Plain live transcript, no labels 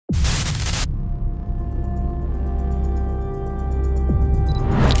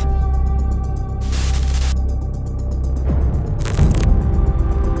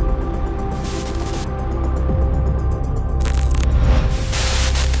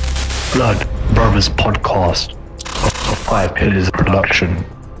Blood Brothers podcast, a Five Pillars production.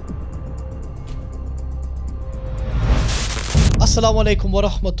 Assalamu alaikum wa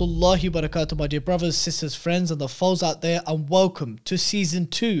rahmatullahi wa barakatuh, my dear brothers, sisters, friends, and the foes out there, and welcome to season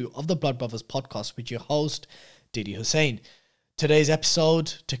 2 of the Blood Brothers podcast with your host, Didi Hussein. Today's episode,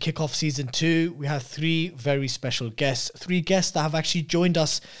 to kick off season 2, we have 3 very special guests. 3 guests that have actually joined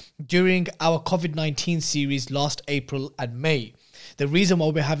us during our COVID-19 series last April and May. The reason why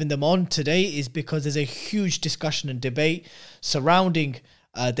we're having them on today is because there's a huge discussion and debate surrounding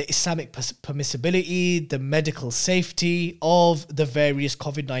the Islamic permissibility, the medical safety of the various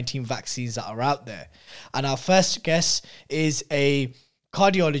COVID-19 vaccines that are out there. And our first guest is a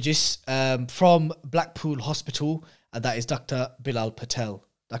cardiologist from Blackpool Hospital, and that is Dr. Bilal Patel.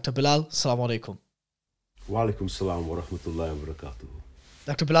 Dr. Bilal, assalamu alaikum. Wa alaikum salam wa rahmatullahi wa barakatuh.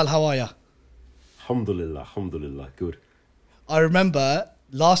 Dr. Bilal, how are you? Alhamdulillah, good. I remember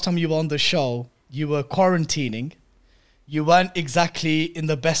last time you were on the show, you were quarantining. You weren't exactly in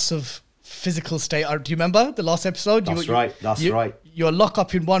the best of physical state. Do you remember the last episode? That's right. You're locked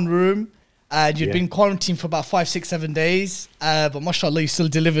up in one room and you'd been quarantined for about 5, 6, 7 days. But mashallah, you still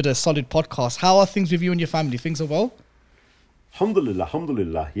delivered a solid podcast. How are things with you and your family? Things are well?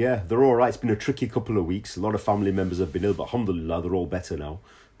 Alhamdulillah. Yeah, they're all right. It's been a tricky couple of weeks. A lot of family members have been ill, but alhamdulillah, they're all better now.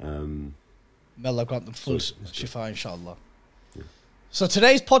 May Allah grant them full shifa, inshallah. Yeah. So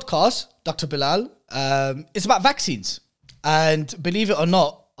today's podcast, Dr. Bilal, is about vaccines. And believe it or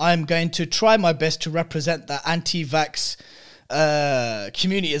not, I'm going to try my best to represent the anti-vax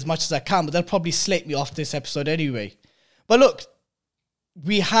community as much as I can, but they'll probably slate me off this episode anyway. But look,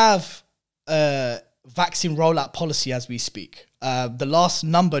 we have vaccine rollout policy as we speak. The last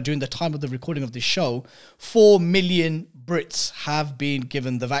number during the time of the recording of this show, 4 million Brits have been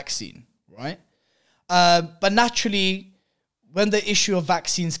given the vaccine, right? But naturally, when the issue of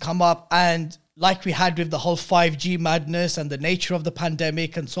vaccines come up, and like we had with the whole 5G madness and the nature of the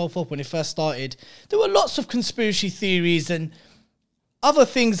pandemic and so forth when it first started, there were lots of conspiracy theories and other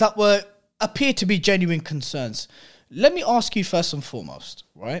things that appear to be genuine concerns. Let me ask you first and foremost,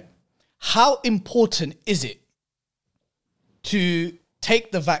 right? How important is it to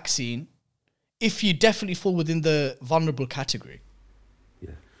take the vaccine if you definitely fall within the vulnerable category?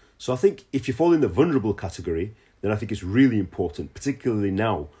 Yeah. So I think if you fall in the vulnerable category, then I think it's really important, particularly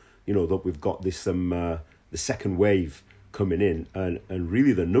now, you know, that we've got this the second wave coming in, and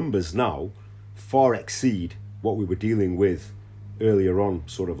really the numbers now far exceed what we were dealing with earlier on,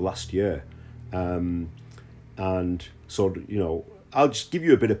 sort of last year. And so, you know, I'll just give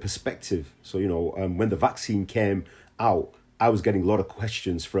you a bit of perspective. So, you know, when the vaccine came out, I was getting a lot of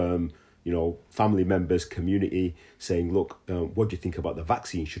questions from, you know, family members, community, saying, look, what do you think about the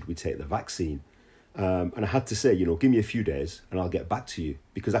vaccine? Should we take the vaccine? And I had to say, you know, give me a few days and I'll get back to you,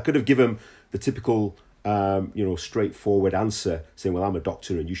 because I could have given the typical, you know, straightforward answer saying, well, I'm a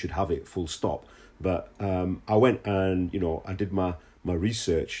doctor and you should have it, full stop. But I went and, you know, I did my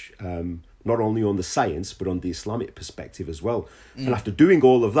research, not only on the science, but on the Islamic perspective as well. And after doing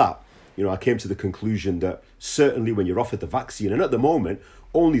all of that, you know, I came to the conclusion that certainly when you're offered the vaccine, and at the moment,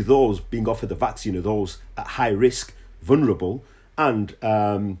 only those being offered the vaccine are those at high risk, vulnerable, and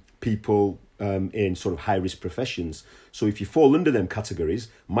people in sort of high-risk professions. So if you fall under them categories,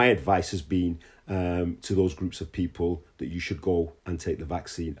 my advice has been to those groups of people that you should go and take the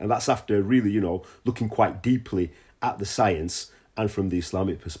vaccine. And that's after really, you know, looking quite deeply at the science and from the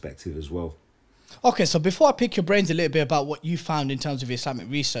Islamic perspective as well. Okay, so before I pick your brains a little bit about what you found in terms of Islamic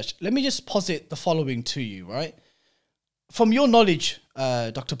research, let me just posit the following to you, right? From your knowledge,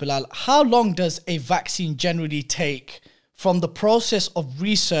 Dr. Bilal, how long does a vaccine generally take from the process of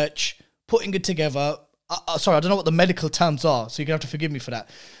research, putting it together? Sorry, I don't know what the medical terms are, so you're going to have to forgive me for that.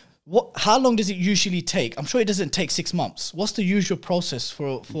 How long does it usually take? I'm sure it doesn't take 6 months. What's the usual process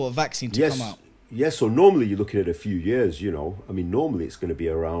for a vaccine to come out? Yes, so normally you're looking at a few years, you know. I mean, normally it's going to be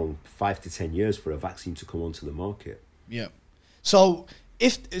around 5 to 10 years for a vaccine to come onto the market. Yeah. So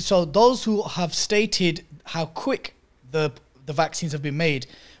those who have stated how quick the vaccines have been made,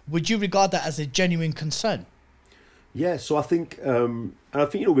 would you regard that as a genuine concern? Yeah, so I think, you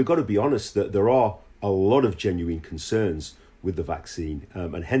know, we've got to be honest that there are a lot of genuine concerns with the vaccine,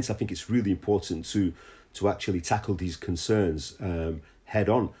 and hence I think it's really important to actually tackle these concerns head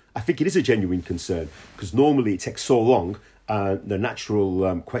on. I think it is a genuine concern because normally it takes so long. The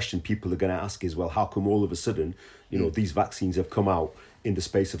natural question people are going to ask is, well, how come all of a sudden, you know, these vaccines have come out in the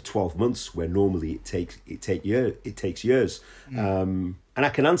space of 12 months where normally it takes years? And I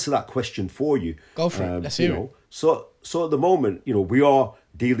can answer that question for you. Go for it. Let's hear it. So at the moment, you know, we are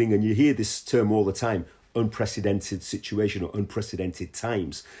dealing, and you hear this term all the time, unprecedented situation or unprecedented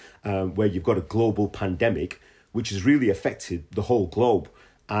times, where you've got a global pandemic which has really affected the whole globe.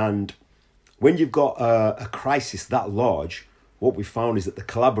 And when you've got a crisis that large, what we found is that the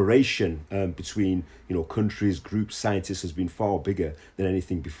collaboration between countries, groups, scientists has been far bigger than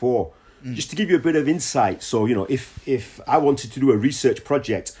anything before. Just to give you a bit of insight, so if I wanted to do a research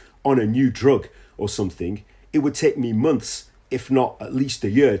project on a new drug or something, it would take me months, if not at least a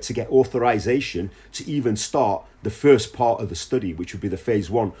year, to get authorization to even start the first part of the study, which would be the phase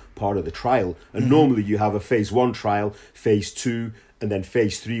 1 part of the trial. And normally you have a phase 1 trial, phase 2, and then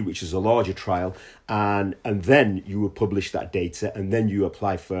phase 3, which is a larger trial, and then you will publish that data, and then you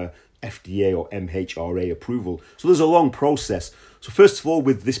apply for FDA or MHRA approval. So there's a long process. So first of all,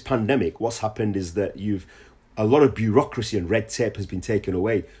 with this pandemic, what's happened is that a lot of bureaucracy and red tape has been taken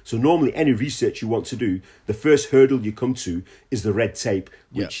away. So normally any research you want to do, the first hurdle you come to is the red tape,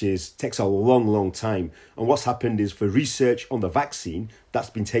 which takes a long time. And what's happened is for research on the vaccine, that's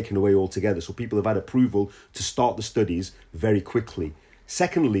been taken away altogether. So people have had approval to start the studies very quickly.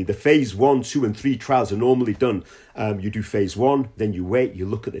 Secondly, the phase 1, 2 and 3 trials are normally done. You do phase 1, then you wait, you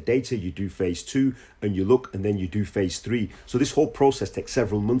look at the data, you do phase 2 and you look, and then you do phase 3. So this whole process takes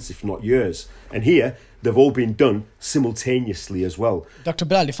several months, if not years. And here, they've all been done simultaneously as well. Dr.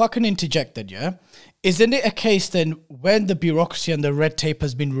 Bilal, if I can interject then, isn't it a case then when the bureaucracy and the red tape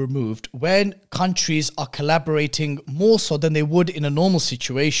has been removed, when countries are collaborating more so than they would in a normal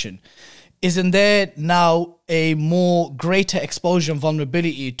situation, isn't there now a more greater exposure and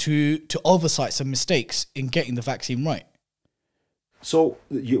vulnerability to oversights and mistakes in getting the vaccine right? So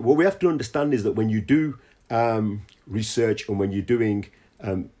what we have to understand is that when you do research and when you're doing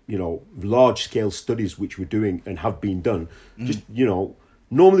large scale studies, which we're doing and have been done,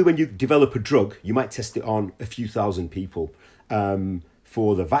 normally when you develop a drug, you might test it on a few thousand people.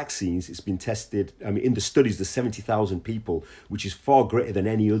 For the vaccines, it's been tested, in the studies, there's 70,000 people, which is far greater than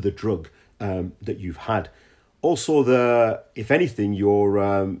any other drug that you've had. Also, if anything,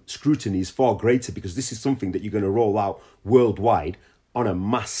 your scrutiny is far greater because this is something that you're going to roll out worldwide on a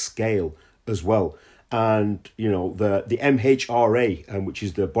mass scale as well. And, the MHRA, which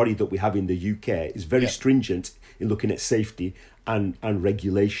is the body that we have in the UK, is very stringent in looking at safety and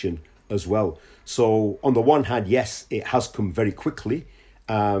regulation as well. So on the one hand, yes, it has come very quickly.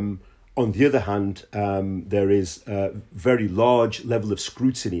 On the other hand, there is a very large level of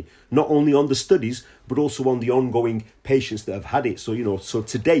scrutiny, not only on the studies, but also on the ongoing patients that have had it. So, so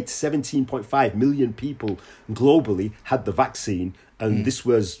to date, 17.5 million people globally had the vaccine. And this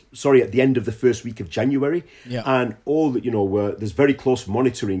was, at the end of the first week of January. Yeah. And all that, there's very close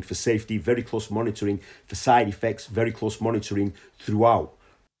monitoring for safety, very close monitoring for side effects, very close monitoring throughout.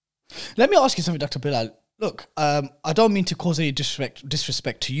 Let me ask you something, Dr. Bilal. Look, I don't mean to cause any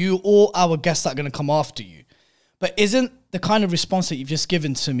disrespect to you or our guests that are going to come after you, but isn't the kind of response that you've just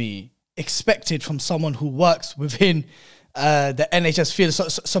given to me expected from someone who works within the NHS field?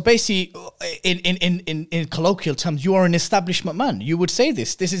 So basically, in colloquial terms, you are an establishment man. You would say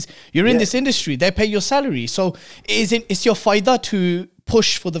this. You're in this industry. They pay your salary. So it's your fayda to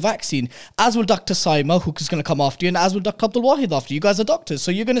push for the vaccine, as will Dr. Saima, who's going to come after you, and as will Dr. Abdul Wahid after you. You guys are doctors, so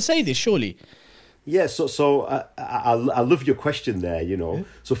you're going to say this, surely. Yeah, so I love your question there,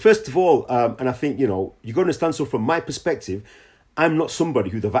 So first of all, and I think, you got to understand, so from my perspective, I'm not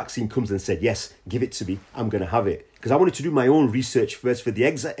somebody who the vaccine comes and said, yes, give it to me, I'm going to have it. Because I wanted to do my own research first for the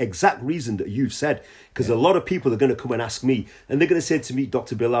exact reason that you've said. Because a lot of people are going to come and ask me, and they're going to say to me,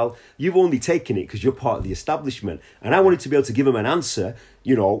 Dr. Bilal, you've only taken it because you're part of the establishment. And I wanted to be able to give them an answer,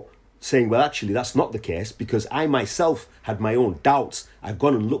 saying, well, actually, that's not the case, because I myself had my own doubts. I've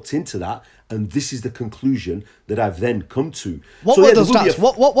gone and looked into that, and this is the conclusion that I've then come to. What were those doubts?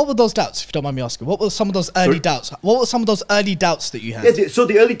 What were those doubts, if you don't mind me asking? What were some of those early doubts? What were some of those early doubts that you had? Yeah, so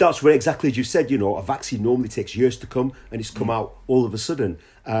the early doubts were exactly as you said, a vaccine normally takes years to come, and it's come out all of a sudden.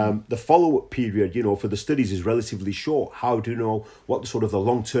 The follow-up period, for the studies is relatively short. How do you know what the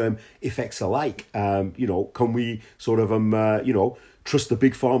long-term effects are like? Can we trust the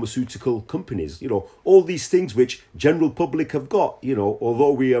big pharmaceutical companies? All these things which general public have got,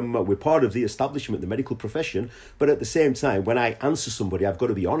 although we're part of the establishment, the medical profession, but at the same time, when I answer somebody, I've got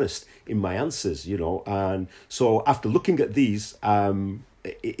to be honest in my answers, and so after looking at these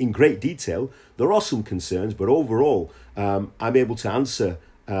in great detail, there are some concerns, but overall, I'm able to answer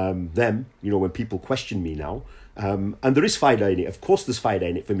them, when people question me now. And there is FIDA in it. Of course there's FIDA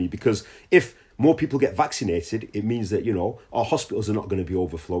in it for me, because if more people get vaccinated, it means that, you know, our hospitals are not going to be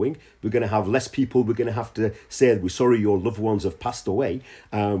overflowing. We're going to have less people. We're going to have to say, we're sorry your loved ones have passed away.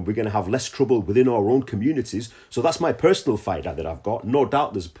 We're going to have less trouble within our own communities. So that's my personal faida that I've got. No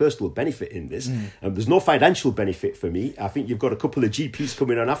doubt there's a personal benefit in this. There's no financial benefit for me. I think you've got a couple of GPs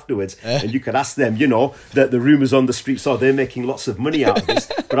coming on afterwards and you could ask them, you know, that the rumours on the streets are they're making lots of money out of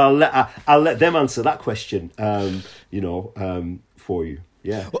this. But I'll let them answer that question, for you.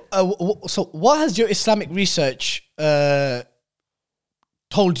 Yeah. So what has your Islamic research told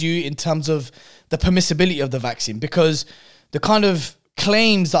you in terms of the permissibility of the vaccine? Because the kind of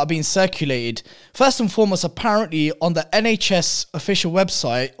claims that are being circulated, first and foremost, apparently on the NHS official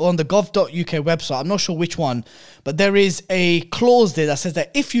website, or on the gov.uk website, I'm not sure which one, but there is a clause there that says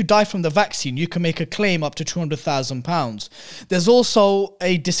that if you die from the vaccine, you can make a claim up to £200,000. There's also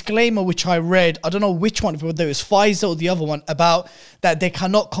a disclaimer which I read, I don't know which one, whether it's Pfizer or the other one, about that they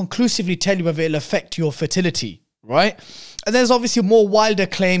cannot conclusively tell you whether it'll affect your fertility, right? And there's obviously more wilder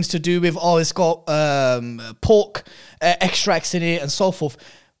claims to do with, it's got pork extracts in it and so forth.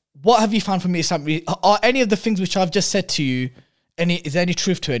 What have you found from me? Are any of the things which I've just said to you, is there any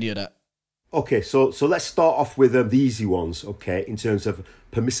truth to any of that? Okay, so let's start off with the easy ones, okay, in terms of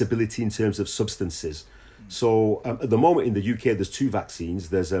permissibility, in terms of substances. So at the moment in the UK, there's two vaccines.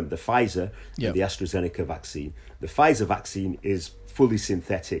 There's the Pfizer and the AstraZeneca vaccine. The Pfizer vaccine is fully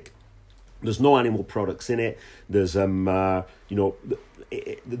synthetic. There's no animal products in it. There's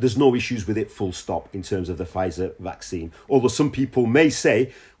there's no issues with it, full stop, in terms of the Pfizer vaccine. Although some people may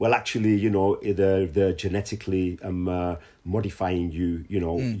say, well, actually, you know, they're genetically modifying you,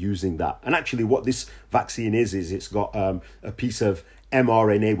 using that. And actually what this vaccine is it's got a piece of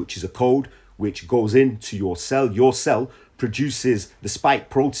mRNA, which is a code, which goes into your cell. Your cell produces the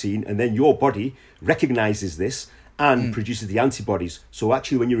spike protein, and then your body recognizes this and produces the antibodies. So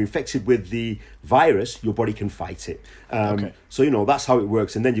actually, when you're infected with the virus, your body can fight it. So, that's how it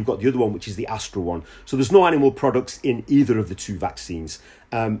works. And then you've got the other one, which is the Astra one. So there's no animal products in either of the two vaccines.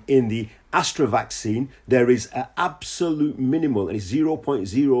 In the Astra vaccine, there is an absolute minimal, and it's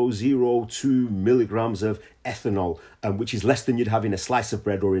 0.002 milligrams of ethanol, which is less than you'd have in a slice of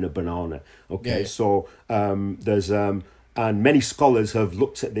bread or in a banana. Okay, so there's... and many scholars have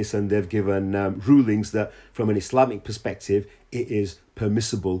looked at this and they've given rulings that from an Islamic perspective, it is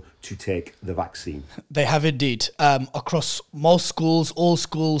permissible to take the vaccine. They have indeed. Across most schools, all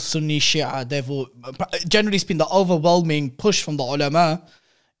schools, Sunni, Shia, generally speaking, the overwhelming push from the ulama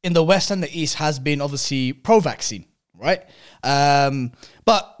in the West and the East has been obviously pro-vaccine, right?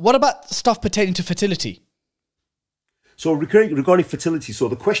 But what about stuff pertaining to fertility? So regarding fertility, so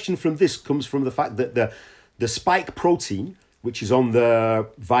the question from this comes from the fact that the spike protein, which is on the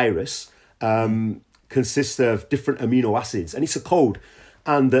virus, consists of different amino acids, and it's a code.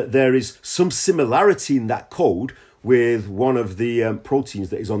 And that there is some similarity in that code with one of the proteins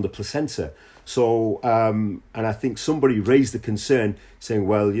that is on the placenta. So, and I think somebody raised the concern saying,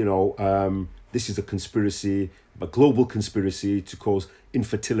 well, this is a conspiracy, a global conspiracy to cause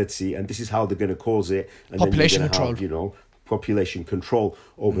infertility, and this is how they're going to cause it. And population then you're gonna control. have, population control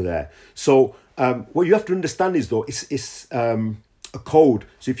over there. So what you have to understand is, though, it's a code.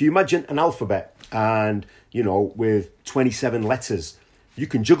 So if you imagine an alphabet and, with 27 letters, you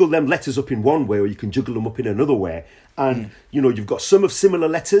can juggle them letters up in one way or you can juggle them up in another way. And, you've got some of similar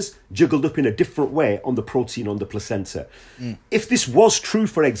letters juggled up in a different way on the protein on the placenta. If this was true,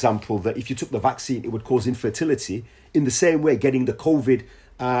 for example, that if you took the vaccine, it would cause infertility, in the same way, getting the COVID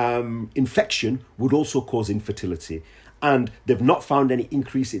infection would also cause infertility. And they've not found any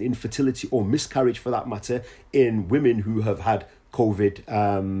increase in infertility or miscarriage, for that matter, in women who have had COVID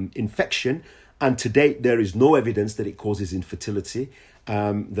infection. And to date, there is no evidence that it causes infertility.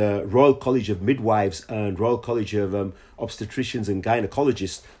 The Royal College of Midwives and Royal College of Obstetricians and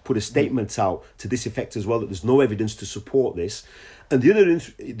Gynecologists put a statement out to this effect as well, that there's no evidence to support this. And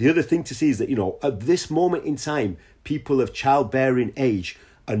the other thing to see is that, at this moment in time, people of childbearing age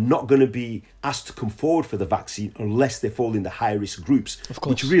are not going to be asked to come forward for the vaccine unless they fall in the high-risk groups,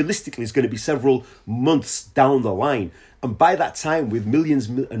 which realistically is going to be several months down the line. And by that time, with millions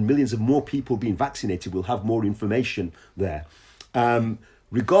and millions of more people being vaccinated, we'll have more information there.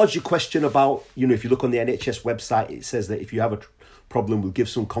 Regards your question about, if you look on the NHS website, it says that if you have a problem, we'll give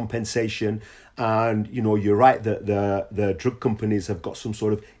some compensation. And, you're right that the drug companies have got some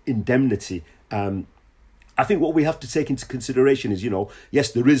sort of indemnity. I think what we have to take into consideration is,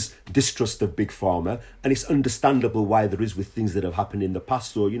 yes, there is distrust of Big Pharma, and it's understandable why there is with things that have happened in the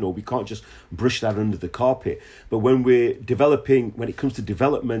past. So, we can't just brush that under the carpet. But when it comes to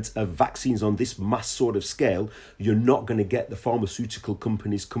development of vaccines on this mass sort of scale, you're not going to get the pharmaceutical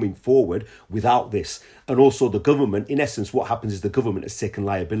companies coming forward without this. And also the government, in essence, what happens is the government has taken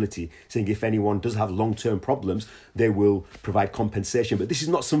liability, saying if anyone does have long-term problems, they will provide compensation. But this is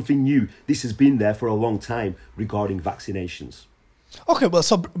not something new. This has been there for a long time regarding vaccinations. Okay, well,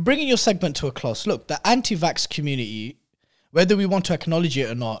 so bringing your segment to a close, look, the anti-vax community, whether we want to acknowledge it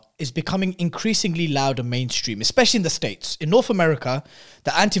or not, is becoming increasingly loud and mainstream, especially in the States. In North America,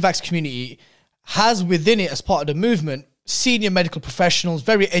 the anti-vax community has within it, as part of the movement, senior medical professionals,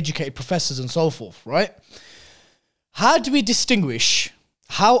 very educated professors and so forth, right? How do we distinguish,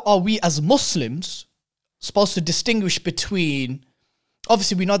 how are we as Muslims supposed to distinguish between,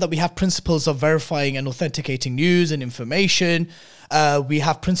 obviously we know that we have principles of verifying and authenticating news and information. We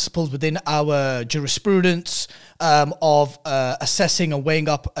have principles within our jurisprudence of assessing and weighing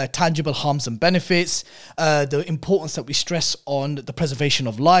up tangible harms and benefits, the importance that we stress on the preservation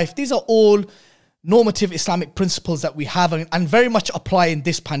of life. These are all normative Islamic principles that we have and very much apply in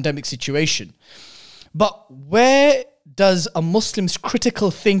this pandemic situation. But where does a Muslim's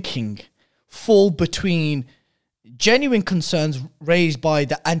critical thinking fall between genuine concerns raised by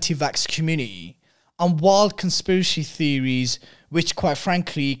the anti-vax community and wild conspiracy theories, which quite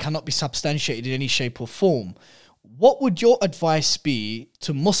frankly cannot be substantiated in any shape or form? What would your advice be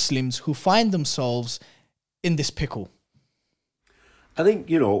to Muslims who find themselves in this pickle? I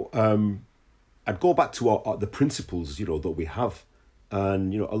think, I'd go back to the principles, that we have.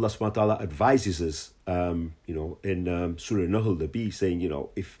 And, Allah subhanahu wa ta'ala advises us, in Surah Nahl, the Bee, saying,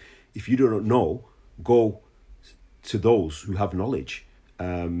 if you don't know, go to those who have knowledge.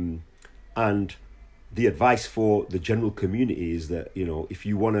 And the advice for the general community is that, if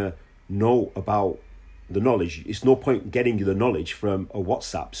you want to know about the knowledge, it's no point getting the knowledge from a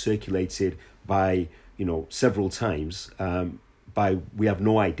WhatsApp circulated by, several times. We have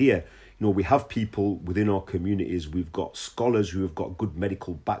no idea. We have people within our communities. We've got scholars who have got good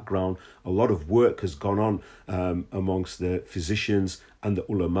medical background. A lot of work has gone on amongst the physicians and the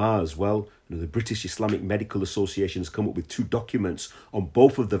ulama as well. The British Islamic Medical Association has come up with 2 documents on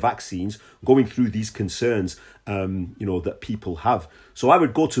both of the vaccines, going through these concerns, that people have. So I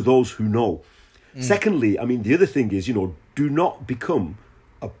would go to those who know. Secondly, the other thing is, do not become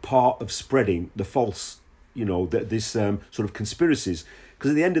a part of spreading the false, this sort of conspiracies.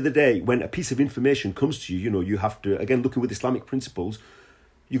 Because at the end of the day, when a piece of information comes to you, you have to, again, looking with Islamic principles,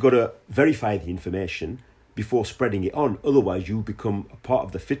 you've got to verify the information before spreading it on. Otherwise, you'll become a part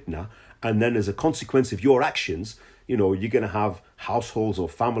of the fitna. And then as a consequence of your actions, you're going to have households or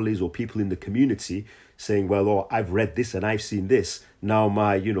families or people in the community saying, well, I've read this and I've seen this. Now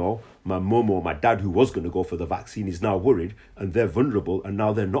my mum or my dad who was going to go for the vaccine is now worried and they're vulnerable and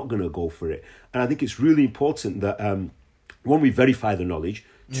now they're not going to go for it. And I think it's really important that one, we verify the knowledge.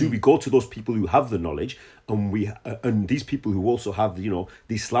 2, we go to those people who have the knowledge, and these people who also have the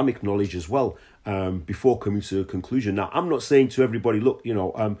Islamic knowledge as well, before coming to a conclusion. Now, I'm not saying to everybody, look,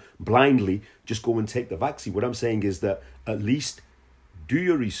 blindly just go and take the vaccine. What I'm saying is that at least do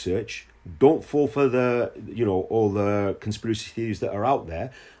your research. Don't fall for the all the conspiracy theories that are out there,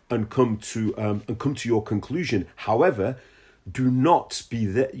 and come to your conclusion. However, do not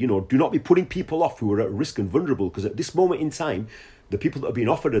be putting people off who are at risk and vulnerable, because at this moment in time, the people that are being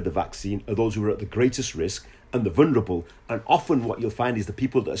offered the vaccine are those who are at the greatest risk and the vulnerable. And often what you'll find is the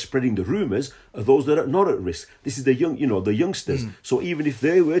people that are spreading the rumours are those that are not at risk. This is the youngsters. So even if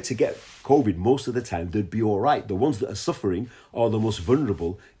they were to get COVID, most of the time they'd be all right. The ones that are suffering are the most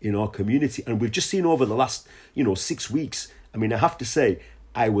vulnerable in our community. And we've just seen over the last, 6 weeks, I have to say,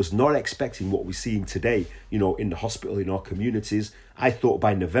 I was not expecting what we're seeing today, in the hospital, in our communities. I thought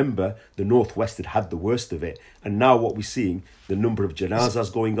by November, the Northwest had the worst of it. And now what we're seeing, the number of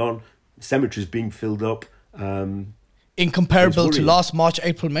janazas going on, cemeteries being filled up. Incomparable to last March,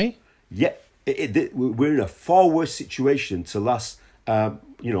 April, May? Yeah, we're in a far worse situation to last,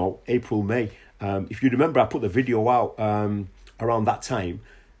 April, May. If you remember, I put the video out around that time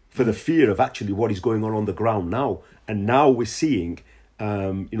for the fear of actually what is going on the ground now. And now we're seeing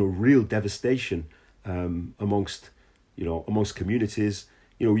real devastation amongst communities.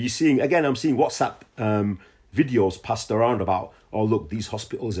 I'm seeing WhatsApp videos passed around about, oh, look, these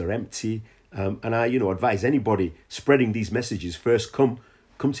hospitals are empty. And I, advise anybody spreading these messages, first come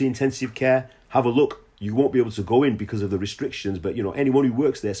to intensive care, have a look. You won't be able to go in because of the restrictions, but, anyone who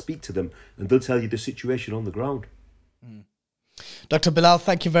works there, speak to them and they'll tell you the situation on the ground. Dr. Bilal,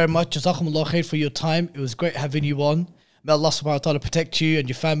 thank you very much. Jazakumullah khair for your time. It was great having you on. May Allah subhanahu wa ta'ala protect you and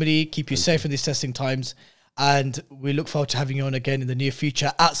your family, keep you safe in these testing times. And we look forward to having you on again in the near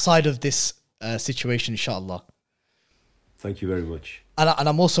future outside of this situation, inshallah. Thank you very much. And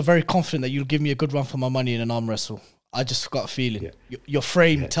I'm also very confident that you'll give me a good run for my money in an arm wrestle. I just got a feeling. Yeah. Your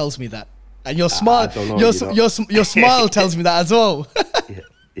frame tells me that. And your smile, your smile tells me that as well.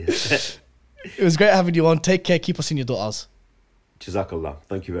 It was great having you on. Take care. Keep us in your du'as. Jazakallah.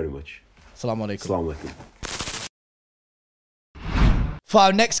 Thank you very much. Assalamu alaikum. Assalamu alaikum. For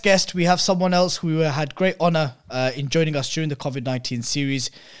our next guest, we have someone else who had great honor in joining us during the COVID-19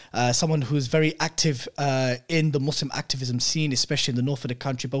 series. Someone who is very active in the Muslim activism scene, especially in the north of the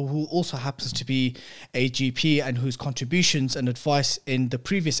country, but who also happens to be a GP and whose contributions and advice in the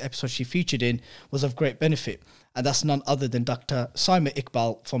previous episode she featured in was of great benefit. And that's none other than Dr. Saima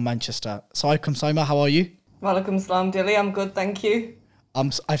Iqbal from Manchester. Assalamualaikum, Saima, how are you? Walaikum salam, Dilly. I'm good, thank you.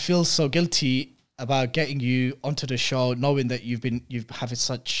 I feel so guilty about getting you onto the show, knowing that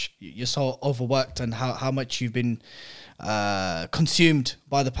you're so overworked and how much you've been consumed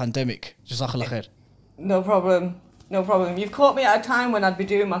by the pandemic. Jazakallah khair. No problem. You've caught me at a time when I'd be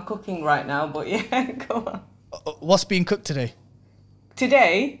doing my cooking right now, but yeah, go on. What's being cooked today?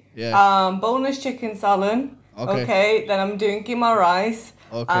 Today, boneless chicken salad. Okay. Then I'm doing keema rice.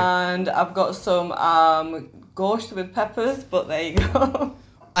 Okay. And I've got some gosht with peppers, but there you go.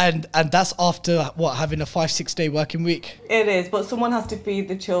 And that's after having a 5-6 day working week? It is, but someone has to feed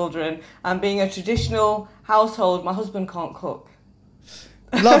the children. And being a traditional household, my husband can't cook.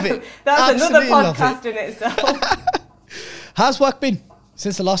 Love it. That's another podcast in itself. How's work been?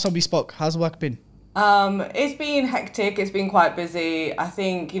 Since the last time we spoke, how's work been? It's been hectic. It's been quite busy. I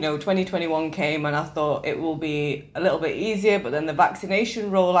think, 2021 came and I thought it will be a little bit easier, but then the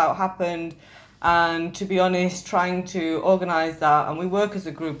vaccination rollout happened. And to be honest, trying to organise that, and we work as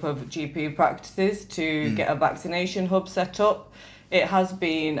a group of GP practices to get a vaccination hub set up. It has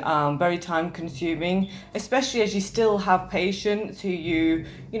been very time consuming, especially as you still have patients who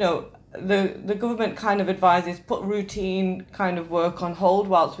the government kind of advises put routine kind of work on hold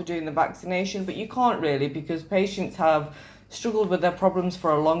whilst we're doing the vaccination, but you can't really, because patients have struggled with their problems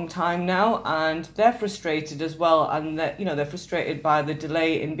for a long time now, and they're frustrated as well, and they're frustrated by the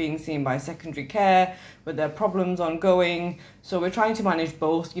delay in being seen by secondary care with their problems ongoing. So we're trying to manage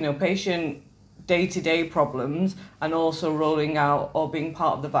both, patient day-to-day problems and also rolling out or being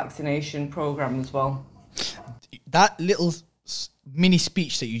part of the vaccination program as well. That little mini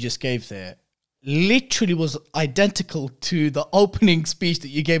speech that you just gave there literally was identical to the opening speech that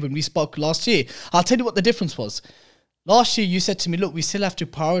you gave when we spoke last year. I'll tell you what the difference was. Last year, you said to me, look, we still have to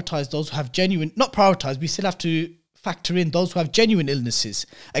prioritize those who have we still have to factor in those who have genuine illnesses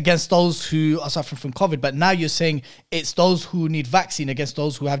against those who are suffering from COVID. But now you're saying it's those who need vaccine against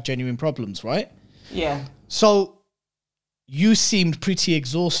those who have genuine problems, right? Yeah. So you seemed pretty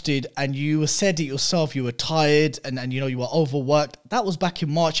exhausted, and you said it yourself, you were tired and you were overworked. That was back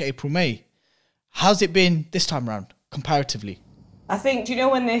in March, April, May. How's it been this time around, comparatively? I think,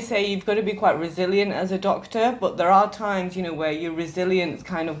 when they say you've got to be quite resilient as a doctor, but there are times, where your resilience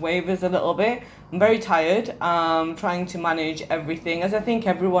kind of wavers a little bit. I'm very tired, trying to manage everything, as I think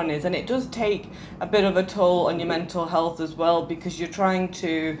everyone is. And it does take a bit of a toll on your mental health as well, because you're trying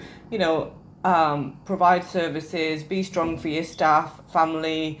to, provide services, be strong for your staff,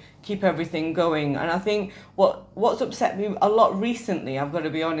 family, keep everything going. And I think what's upset me a lot recently, I've got to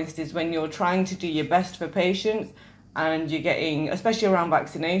be honest, is when you're trying to do your best for patients, and you're getting, especially around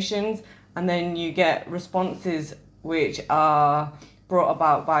vaccinations, and then you get responses which are brought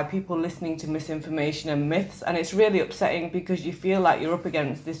about by people listening to misinformation and myths. And it's really upsetting, because you feel like you're up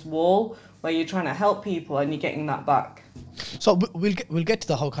against this wall where you're trying to help people and you're getting that back. So we'll get to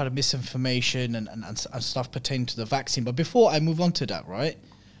the whole kind of misinformation and stuff pertaining to the vaccine. But before I move on to that, right?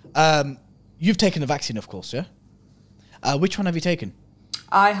 You've taken the vaccine, of course, yeah? Which one have you taken?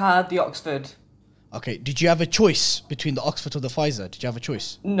 I had the Oxford. Okay, did you have a choice between the Oxford or the Pfizer? Did you have a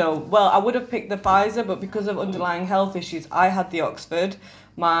choice? No, well, I would have picked the Pfizer, but because of underlying health issues, I had the Oxford.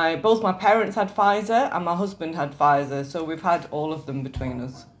 Both my parents had Pfizer and my husband had Pfizer, so we've had all of them between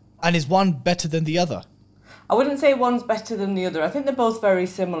us. And is one better than the other? I wouldn't say one's better than the other. I think they're both very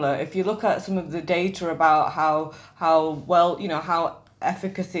similar. If you look at some of the data about how the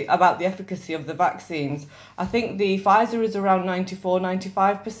efficacy of the vaccines, I think the Pfizer is around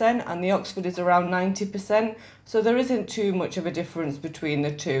 94-95% and the Oxford is around 90%. So there isn't too much of a difference between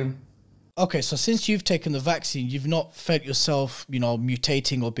the two. Okay, so since you've taken the vaccine, you've not felt yourself,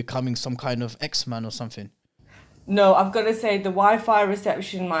 mutating or becoming some kind of X-Man or something? No, I've got to say the Wi-Fi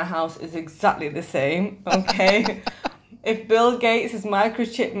reception in my house is exactly the same, okay? if Bill Gates has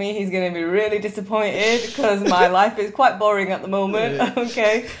microchipped me, he's going to be really disappointed because my life is quite boring at the moment.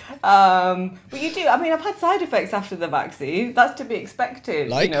 Okay. But you do, I mean, I've had side effects after the vaccine. That's to be expected,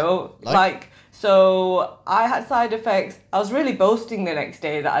 Like? you know, Like? So I had side effects. I was really boasting the next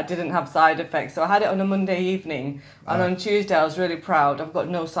day that I didn't have side effects. So I had it on a Monday evening. And on Tuesday, I was really proud. I've got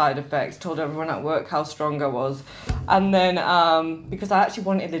no side effects. Told everyone at work how strong I was. And then because I actually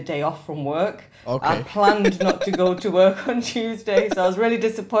wanted the day off from work, Okay. I planned not to go to work on Tuesday. So I was really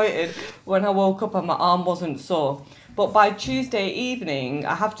disappointed when I woke up and my arm wasn't sore. But by Tuesday evening,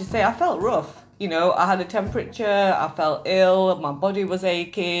 I have to say, I felt rough. You know, I had a temperature, I felt ill, my body was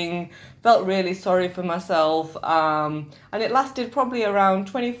aching, felt really sorry for myself. And it lasted probably around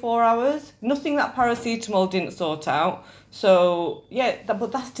 24 hours. Nothing that paracetamol didn't sort out. So, yeah,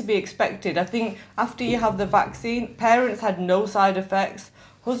 but that's to be expected. I think after you have the vaccine, parents had no side effects.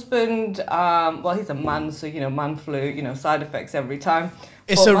 Husband, well, he's a man, so, you know, man flu, you know, side effects every time.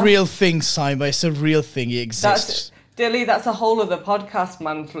 It's But a real thing, Simon. It's a real thing. It exists. Dilly, that's a whole other podcast,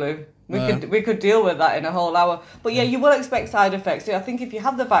 man flu. We could deal with that in a whole hour. But yeah, you will expect side effects. So I think if you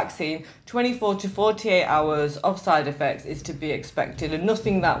have the vaccine, 24 to 48 hours of side effects is to be expected, and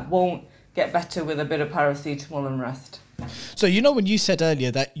nothing that won't get better with a bit of paracetamol and rest. So, you know, when you said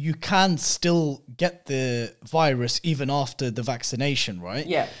earlier that you can still get the virus even after the vaccination, right?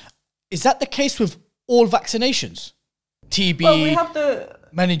 Yeah. Is that the case with all vaccinations? TB, Well, we have the...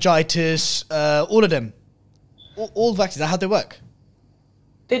 meningitis, all of them? All vaccines, how they work?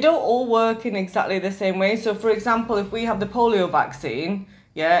 They don't all work in exactly the same way. So, for example, if we have the polio vaccine,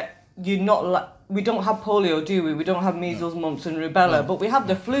 yeah, we don't have polio, do we? We don't have measles, mumps and rubella, but we have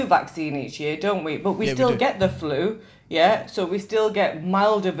the flu vaccine each year, don't we? But we still get the flu, yeah? So we still get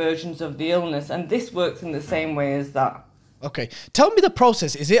milder versions of the illness, and this works in the same way as that. Okay. Tell me the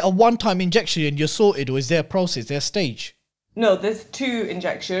process. Is it a one-time injection and you're sorted, or is there a process, is there a stage? No, there's 2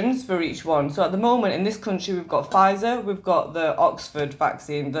 injections for each one. So at the moment in this country, we've got Pfizer, we've got the Oxford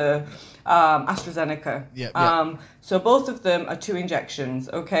vaccine, the AstraZeneca. So both of them are 2 injections,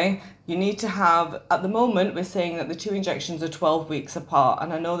 okay? You need to have, at the moment, we're saying that the 2 injections are 12 weeks apart.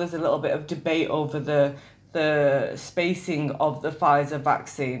 And I know there's a little bit of debate over the spacing of the Pfizer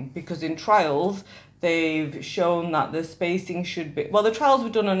vaccine, because in trials, they've shown that the spacing should be... Well, the trials were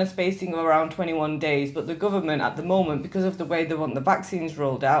done on a spacing of around 21 days, but the government at the moment, because of the way they want the vaccines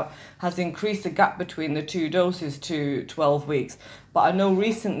rolled out, has increased the gap between the 2 doses to 12 weeks. But I know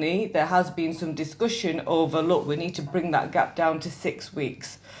recently there has been some discussion over, look, we need to bring that gap down to 6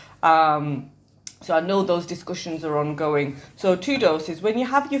 weeks. So I know those discussions are ongoing. So 2 doses. When you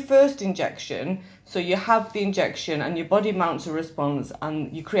have your first injection, so you have the injection and your body mounts a response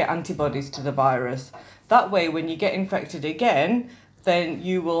and you create antibodies to the virus. That way, when you get infected again, then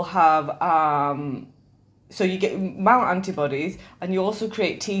you will have, so you mount antibodies and you also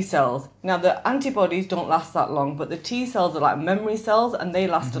create T cells. Now, the antibodies don't last that long, but the T cells are like memory cells and they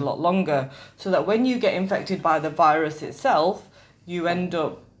last a lot longer. So that when you get infected by the virus itself, you end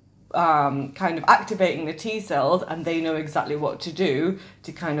up kind of activating the T cells, and they know exactly what to do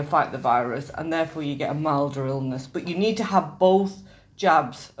to kind of fight the virus, and therefore you get a milder illness. But you need to have both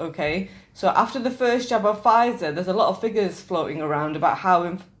jabs, okay? So after the first jab of Pfizer, there's a lot of figures floating around about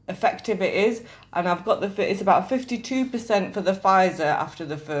how effective it is, and I've got it's about 52% for the Pfizer after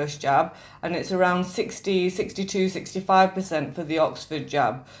the first jab, and it's around 60, 62, 65% for the Oxford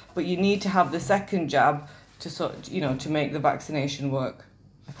jab. But you need to have the second jab to to make the vaccination work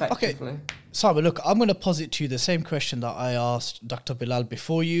effectively. Okay, Simon, look, I'm going to posit to you the same question that I asked Dr. Bilal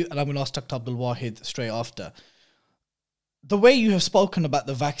before you, and I'm going to ask Dr. Abdul Wahid straight after. The way you have spoken about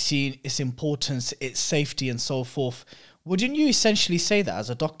the vaccine, its importance, its safety and so forth, wouldn't you essentially say that as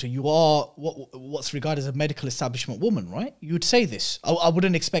a doctor? You are what's regarded as a medical establishment woman, right? You would say this. I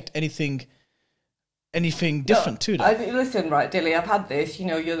wouldn't expect anything different to that. Listen, right, Dilly, I've had this,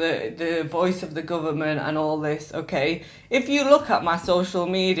 you're the voice of the government and all this, okay? If you look at my social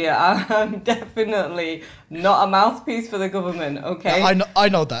media, I'm definitely not a mouthpiece for the government, okay? Yeah, I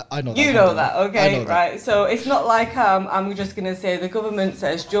know that. You know that, okay? I know that. Right, so it's not like I'm just going to say the government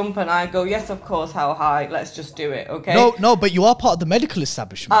says jump and I go, yes, of course, how high? Let's just do it, okay? No, but you are part of the medical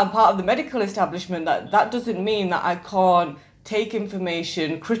establishment. I'm part of the medical establishment. That doesn't mean that I can't take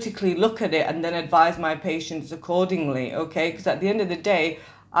information, critically look at it, and then advise my patients accordingly, okay? Because at the end of the day,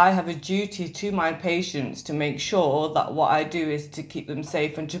 I have a duty to my patients to make sure that what I do is to keep them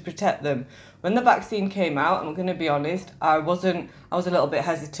safe and to protect them. When the vaccine came out, I'm going to be honest, I was a little bit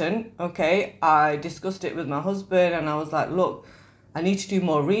hesitant, okay? I discussed it with my husband and I was like, look, I need to do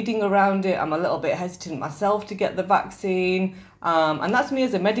more reading around it. I'm a little bit hesitant myself to get the vaccine. And that's me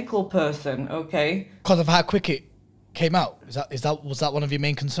as a medical person, okay? Because of how quick it came out? Was that one of your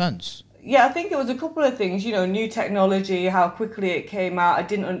main concerns? Yeah, I think it was a couple of things, new technology, how quickly it came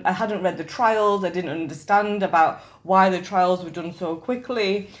out. I hadn't read the trials. I didn't understand about why the trials were done so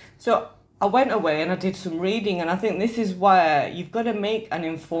quickly. So I went away and I did some reading, and I think this is where you've got to make an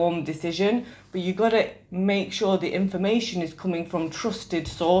informed decision, but you've got to make sure the information is coming from trusted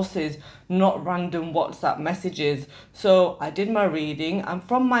sources, not random WhatsApp messages. So I did my reading, and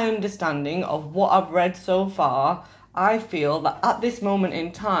from my understanding of what I've read so far, I feel that at this moment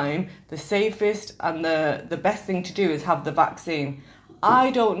in time, the safest and the best thing to do is have the vaccine.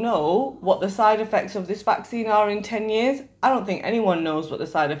 I don't know what the side effects of this vaccine are in 10 years. I don't think anyone knows what the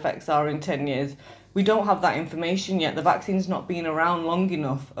side effects are in 10 years. We don't have that information yet. The vaccine's not been around long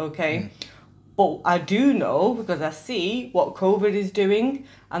enough, okay? But I do know, because I see what COVID is doing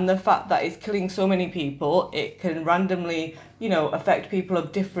and the fact that it's killing so many people, it can randomly, affect people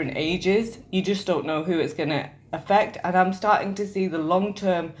of different ages. You just don't know who it's going to affect. And I'm starting to see the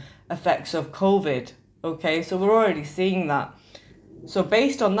long-term effects of COVID, okay? So we're already seeing that. So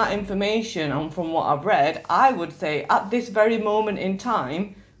based on that information and from what I've read, I would say at this very moment in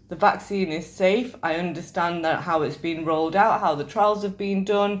time, the vaccine is safe. I understand that how it's been rolled out, how the trials have been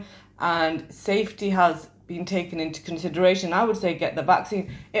done, and safety has been taken into consideration. I would say get the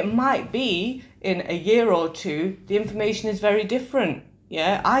vaccine. It might be in a year or two, the information is very different.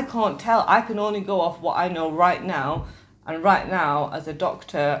 Yeah, I can't tell. I can only go off what I know right now. And right now, as a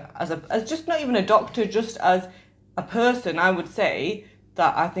doctor, as just not even a doctor, just as a person, I would say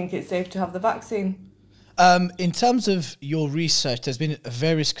that I think it's safe to have the vaccine. In terms of your research, there's been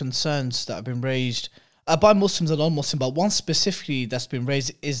various concerns that have been raised by Muslims and non-Muslims, but one specifically that's been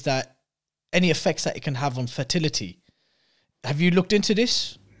raised is that any effects that it can have on fertility. Have you looked into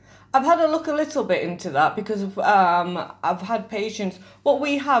this? I've had a look a little bit into that because I've had patients. What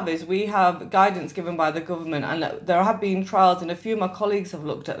we have is we have guidance given by the government, and there have been trials, and a few of my colleagues have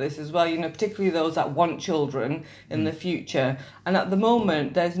looked at this as well, particularly those that want children in the future. And at the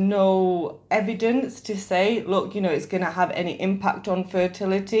moment, there's no evidence to say, look, it's going to have any impact on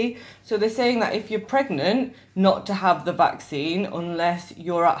fertility. So they're saying that if you're pregnant, not to have the vaccine unless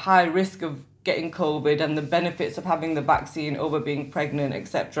you're at high risk of getting COVID and the benefits of having the vaccine over being pregnant,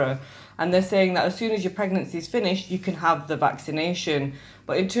 etc. And they're saying that as soon as your pregnancy is finished, you can have the vaccination.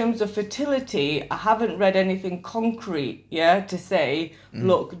 But in terms of fertility, I haven't read anything concrete, to say,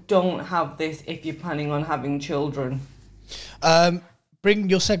 look, don't have this if you're planning on having children.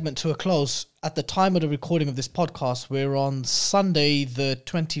 Bring your segment to a close. At the time of the recording of this podcast, we're on Sunday, the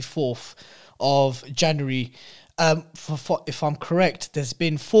 24th of January. If I'm correct, there's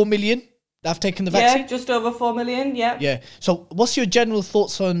been 4 million that have taken the vaccine? Yeah, just over 4 million, yeah. Yeah. So what's your general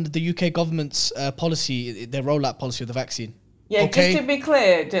thoughts on the UK government's policy, their rollout policy of the vaccine? Yeah, just to be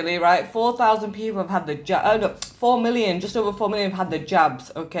clear, Dilly, right? 4,000 people have had the jab. 4 million, just over 4 million have had the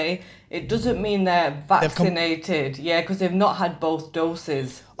jabs, okay? It doesn't mean they're vaccinated, because they've not had both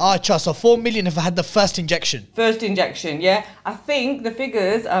doses. So 4 million have had the first injection. First injection, yeah. I think the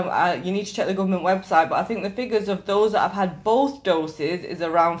figures, you need to check the government website, but I think the figures of those that have had both doses is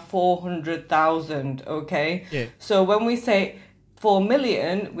around 400,000, okay? Yeah. So when we say 4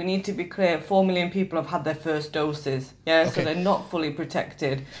 million, we need to be clear, 4 million people have had their first doses, so they're not fully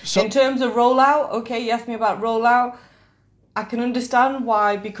protected. So, in terms of rollout, you asked me about rollout, I can understand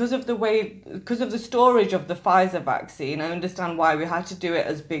why, because of the storage of the Pfizer vaccine, I understand why we had to do it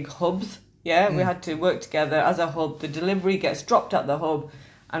as big hubs, we had to work together as a hub, the delivery gets dropped at the hub,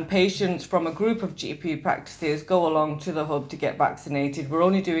 and patients from a group of GP practices go along to the hub to get vaccinated. We're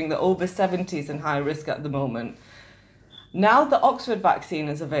only doing the over 70s and high risk at the moment. Now the Oxford vaccine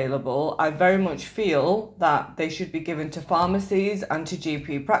is available, I very much feel that they should be given to pharmacies and to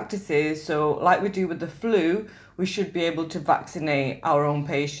GP practices. So like we do with the flu, we should be able to vaccinate our own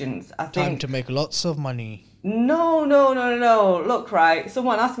patients. I think time to make lots of money. No. Look, right,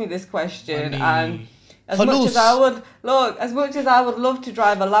 someone asked me this question and as much as I would love to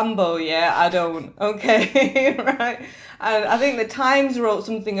drive a Lambo, I don't, okay, right? And I think the Times wrote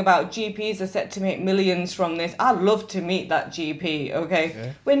something about GPs are set to make millions from this. I'd love to meet that GP,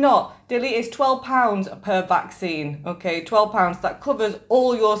 okay? We're not. Dilly, it's £12 per vaccine, okay? £12, that covers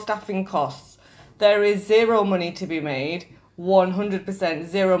all your staffing costs. There is zero money to be made, 100%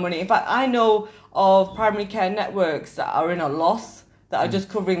 zero money. In fact, I know of primary care networks that are in a loss, that are just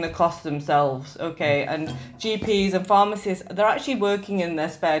covering the costs themselves, okay? And GPs and pharmacists, they're actually working in their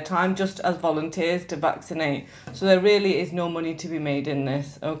spare time just as volunteers to vaccinate. So there really is no money to be made in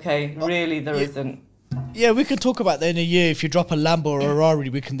this, okay? Really, there isn't. Yeah, we can talk about that in a year. If you drop a Lambo or a Rari,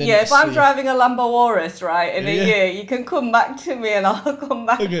 we can then... Yeah, if I'm driving a Lambo Auris, right, in a year, you can come back to me and I'll come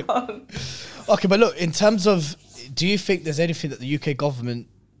back on. Okay, but look, in terms of do you think there's anything that the UK government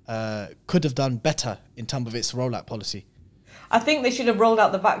could have done better in terms of its rollout policy? I think they should have rolled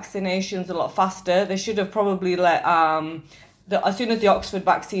out the vaccinations a lot faster. They should have probably let, as soon as the Oxford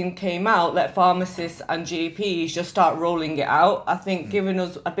vaccine came out, let pharmacists and GPs just start rolling it out. I think giving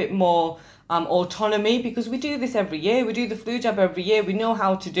us a bit more autonomy, because we do this every year. We do the flu jab every year. We know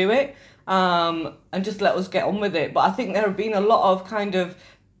how to do it, and just let us get on with it. But I think there have been a lot of kind of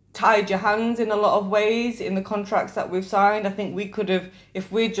tied your hands in a lot of ways in the contracts that we've signed. I think we could have, if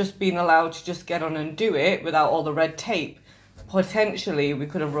we'd just been allowed to just get on and do it without all the red tape, potentially we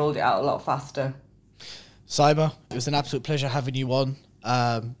could have rolled it out a lot faster. Saima, it was an absolute pleasure having you on.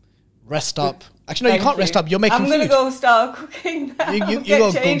 Rest up. Actually, no, you can't rest up. You're making food. I'm going to go start cooking now. You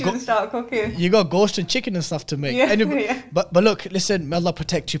get changed and start cooking. You got ghost and chicken and stuff to make. Yeah, anyway, yeah. But look, listen, may Allah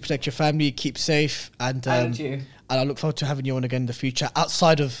protect you, protect your family, keep safe. And you. And I look forward to having you on again in the future,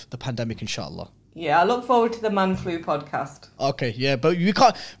 outside of the pandemic, inshallah. Yeah, I look forward to the Man Flu podcast. Okay, yeah, but we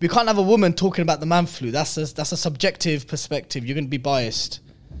can't have a woman talking about the man flu. That's a subjective perspective. You're going to be biased.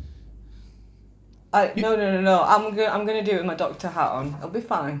 No. I'm gonna do it with my doctor hat on. It'll be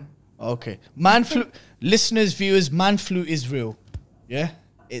fine. Okay, man flu. Listeners, viewers, man flu is real. Yeah,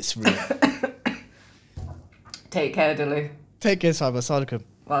 it's real. Take care, Dilly. Take care, Saima. Assalamualaikum.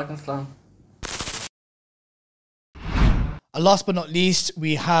 Walaikum salam. And last but not least,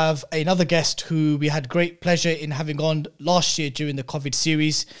 we have another guest who we had great pleasure in having on last year during the COVID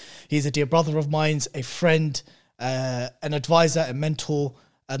series. He's a dear brother of mine, a friend, an advisor, a mentor,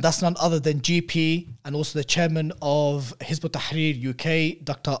 and that's none other than GP and also the chairman of Hizb ut-Tahrir UK,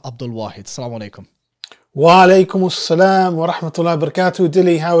 Dr. Abdul Wahid. Assalamu alaikum. Wa alaikum assalam wa rahmatullahi wa barakatuh.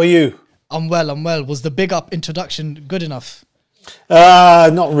 Dilly, how are you? I'm well. Was the big up introduction good enough?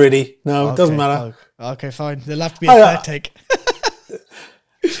 Not really. No, it doesn't matter. Okay, fine. There'll have to be a third take.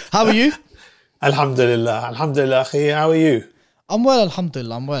 How are you? Alhamdulillah. Alhamdulillah, akhi. How are you? I'm well,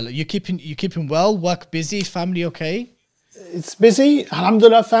 alhamdulillah. I'm well. You keeping well? Work busy? Family okay? It's busy.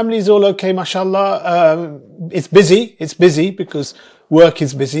 Alhamdulillah, family's all okay, mashallah. It's busy because work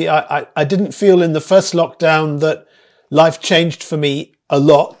is busy. I didn't feel in the first lockdown that life changed for me a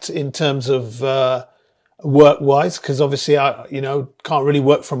lot in terms of work-wise, because obviously I can't really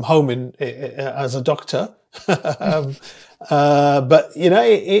work from home as a doctor. But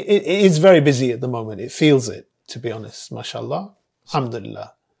it is very busy at the moment. It feels it, to be honest, mashallah.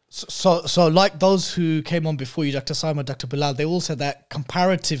 Alhamdulillah. So like those who came on before you, Dr. Saima, Dr. Bilal, they all said that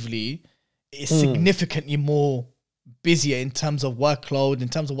comparatively it's significantly more busier in terms of workload, in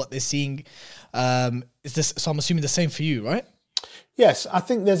terms of what they're seeing. So I'm assuming the same for you, right? Yes, I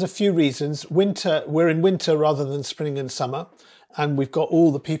think there's a few reasons. We're in winter rather than spring and summer, and we've got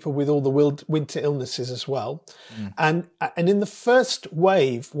all the people with all the winter illnesses as well. And in the first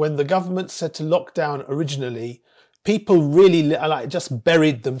wave, when the government said to lock down originally, people really just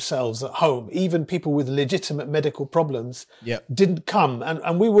buried themselves at home. Even people with legitimate medical problems didn't come,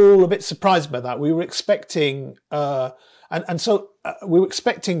 and we were all a bit surprised by that. We were expecting, so we were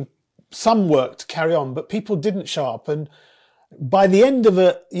expecting some work to carry on, but people didn't show up. And by the end of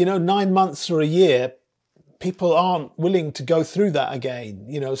 9 months or a year, people aren't willing to go through that again.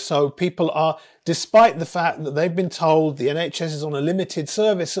 So people are, despite the fact that they've been told the NHS is on a limited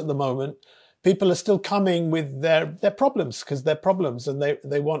service at the moment, people are still coming with their problems, because they're problems and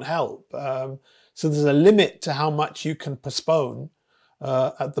they want help. So there's a limit to how much you can postpone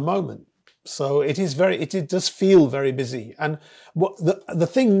at the moment. So it does feel very busy. And what the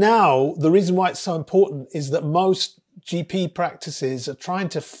thing now, the reason why it's so important is that most GP practices are trying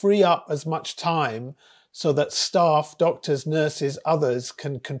to free up as much time so that staff, doctors, nurses, others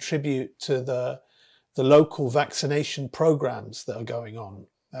can contribute to the local vaccination programs that are going on.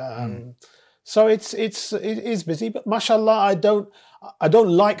 So it is busy, but mashallah, I don't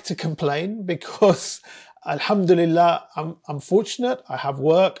like to complain, because alhamdulillah, I'm fortunate. I have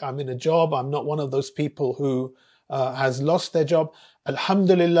work. I'm in a job. I'm not one of those people who has lost their job.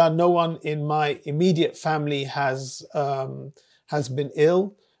 Alhamdulillah, no one in my immediate family has been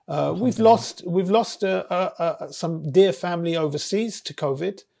ill. We've lost some dear family overseas to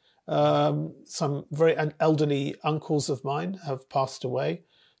COVID. Some very elderly uncles of mine have passed away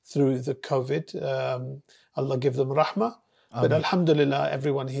through the COVID. Allah give them rahmah. But alhamdulillah,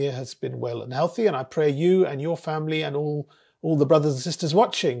 everyone here has been well and healthy, and I pray you and your family and all the brothers and sisters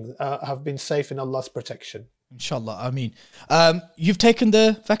watching have been safe in Allah's protection. Inshallah, Ameen. You've taken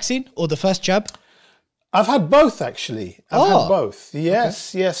the vaccine or the first jab? I've had both, actually. I've had both.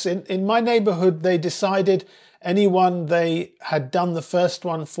 Yes, okay. Yes. In my neighborhood, they decided anyone they had done the first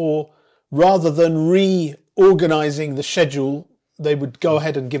one for, rather than reorganizing the schedule, they would go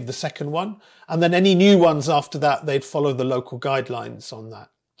ahead and give the second one, and then any new ones after that, they'd follow the local guidelines on that.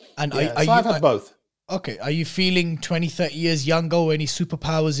 And Yeah, are so you, I've had both. okay, are you feeling 20, 30 years younger or any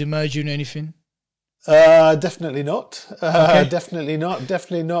superpowers emerging or anything? Definitely not. Okay. Definitely not.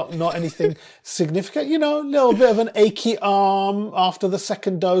 Definitely not anything significant. You know, a little bit of an achy arm after the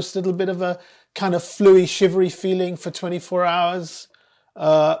second dose, a little bit of a kind of fluey, shivery feeling for 24 hours.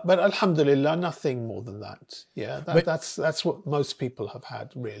 But alhamdulillah, nothing more than that. Yeah, that's what most people have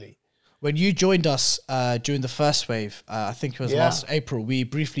had, really. When you joined us during the first wave, I think it was Yeah. last April, we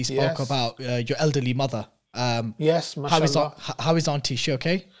briefly spoke Yes. about your elderly mother. Yes, mashallah. How is Auntie? Is she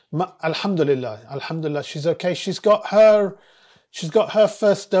okay? Alhamdulillah, she's okay. She's got her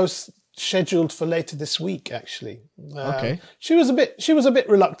first dose scheduled for later this week. Actually, Okay. She was a bit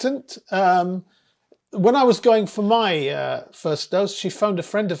reluctant. When I was going for my first dose, she phoned a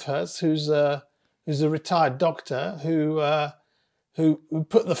friend of hers who's a retired doctor who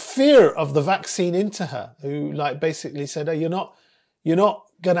put the fear of the vaccine into her. Who like basically said, "Oh, you're not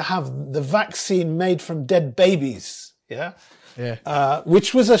going to have the vaccine made from dead babies." Yeah. Yeah.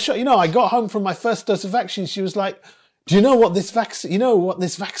 Which was a shock. You know, I got home from my first dose of vaccine. She was like, "Do you know what this vaccine? You know what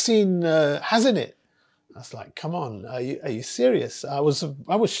this vaccine has in it?" I was like, "Come on, are you serious?" I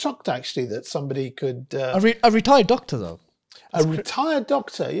was shocked actually that somebody could A retired doctor though. a retired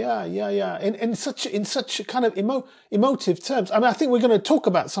doctor. Yeah. In such kind of emotive terms. I mean, I think we're going to talk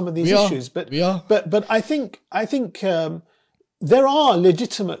about some of these issues, but We are. But I think there are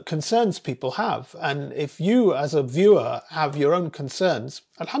legitimate concerns people have, and if you, as a viewer, have your own concerns,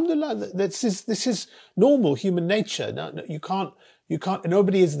 alhamdulillah, this is normal human nature. No, you can't.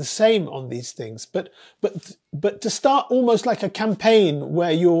 Nobody is the same on these things. But to start almost like a campaign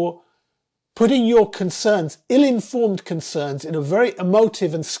where you're putting your concerns, ill-informed concerns, in a very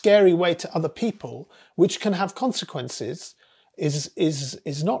emotive and scary way to other people, which can have consequences,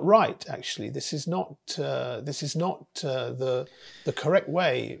 is not right. Actually, this is not the correct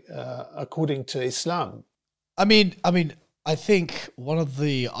way according to Islam. I mean, I think one of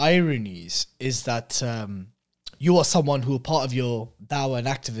the ironies is that you are someone who, part of your dawah and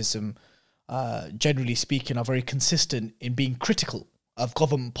activism, generally speaking, are very consistent in being critical of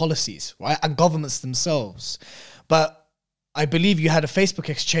government policies, right, and governments themselves. But I believe you had a Facebook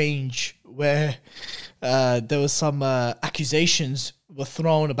exchange where there was some accusations were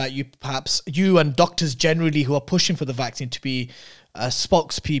thrown about you, perhaps you and doctors generally who are pushing for the vaccine, to be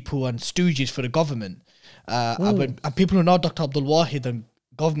spokespeople and stooges for the government. And people who know Dr. Abdul Wahid and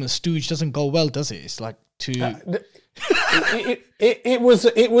government stooge doesn't go well, does it? It's like it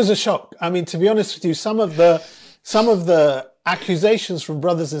was a shock. I mean, to be honest with you, some of the accusations from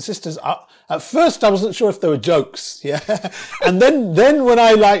brothers and sisters, at first I wasn't sure if they were jokes, yeah. And then when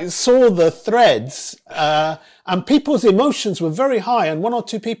I saw the threads, and people's emotions were very high, and one or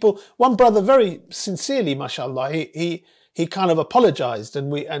two people, one brother very sincerely, mashallah, he kind of apologized,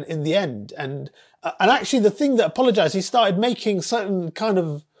 and in the end, and actually the thing that apologized, he started making certain kind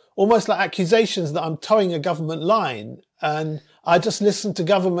of almost like accusations that I'm towing a government line, and I just listened to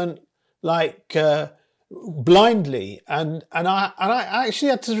government blindly, and I actually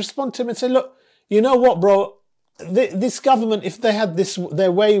had to respond to him and say, look, you know what, bro, this government, if they had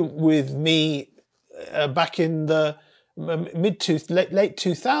their way with me back in the late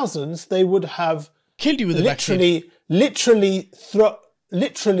 2000s, they would have killed you with the vaccine. Literally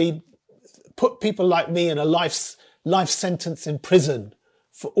put people like me in a life sentence in prison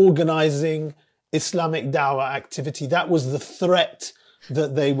for organizing Islamic dawah activity. That was the threat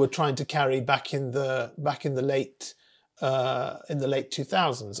that they were trying to carry back in the late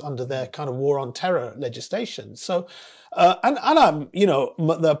 2000s under their kind of war on terror legislation. So, and I'm,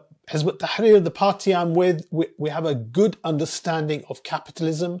 the Hizb ut-Tahrir, the party I'm with, we have a good understanding of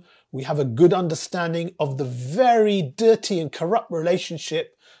capitalism. We have a good understanding of the very dirty and corrupt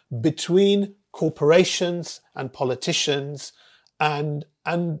relationship between corporations and politicians, and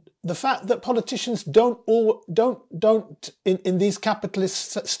the fact that politicians don't in these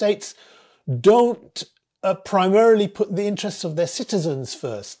capitalist states don't primarily put the interests of their citizens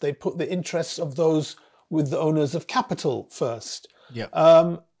first. They put the interests of those with the owners of capital first. Yeah.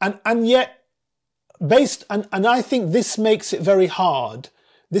 And yet, and I think this makes it very hard.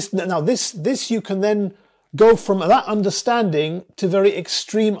 This you can then go from that understanding to very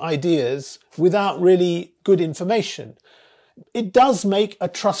extreme ideas without really good information. It does make a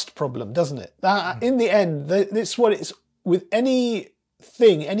trust problem, doesn't it? That, in the end, that's what it's with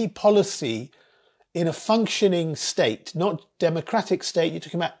anything, any policy in a functioning state, not democratic state, you're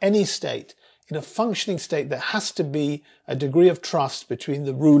talking about any state. In a functioning state, there has to be a degree of trust between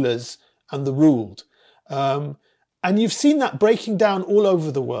the rulers and the ruled. and you've seen that breaking down all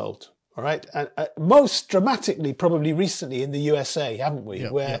over the world. All right, and most dramatically, probably recently in the USA, haven't we?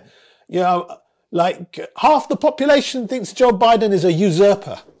 Where you know, like half the population thinks Joe Biden is a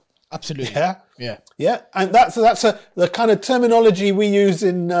usurper. Absolutely. Yeah, and that's the kind of terminology we use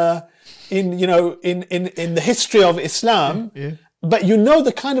in the history of Islam. Yeah. But you know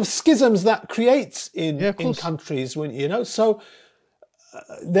the kind of schisms that creates in course. countries when so.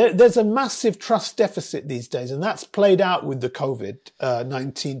 There's a massive trust deficit these days, and that's played out with the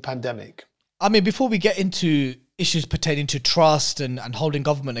COVID-19 pandemic. I mean, before we get into issues pertaining to trust and holding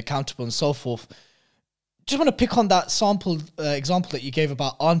government accountable and so forth, just want to pick on that example that you gave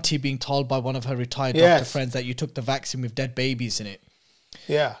about Auntie being told by one of her retired doctor friends that you took the vaccine with dead babies in it.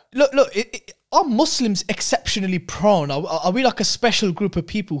 Yeah. Look, are Muslims exceptionally prone? Are we like a special group of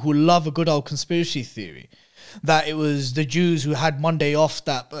people who love a good old conspiracy theory? That it was the Jews who had Monday off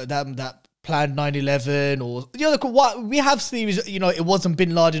that planned 9/11, or what we have theories. It wasn't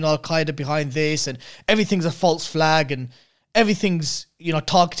Bin Laden, Al Qaeda behind this, and everything's a false flag, and everything's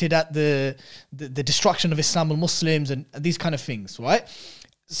targeted at the destruction of Islam and Muslims and these kind of things, right?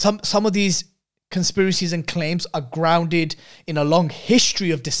 Some of these conspiracies and claims are grounded in a long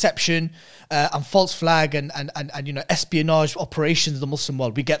history of deception and false flag and espionage operations in the Muslim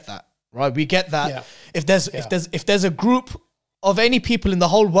world. We get that. Right, we get that. Yeah. If there's a group of any people in the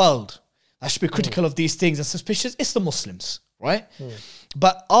whole world that should be critical of these things and suspicious, it's the Muslims, right?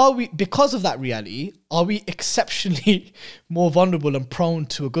 But are we, because of that reality, are we exceptionally more vulnerable and prone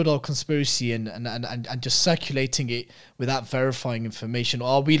to a good old conspiracy and just circulating it without verifying information? Or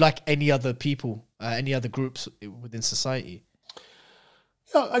are we like any other people, any other groups within society?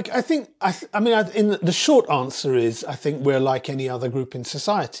 I think the short answer is I think we're like any other group in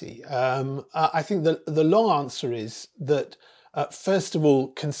society. I think the long answer is that first of all,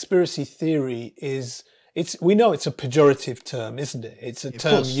 conspiracy theory we know it's a pejorative term, isn't it? It's a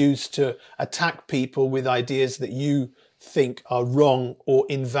term used to attack people with ideas that you think are wrong or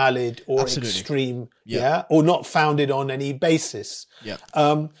invalid or extreme, or not founded on any basis.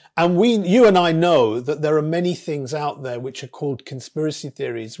 And you and I know that there are many things out there which are called conspiracy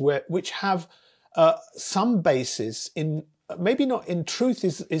theories, which have some basis in, maybe not in truth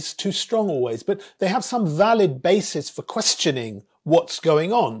is too strong always, but they have some valid basis for questioning what's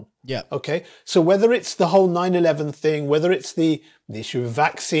going on. Yeah. Okay. So whether it's the whole 9/11 thing, whether it's the issue of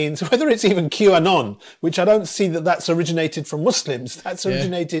vaccines, whether it's even QAnon, which I don't see that's originated from Muslims, that's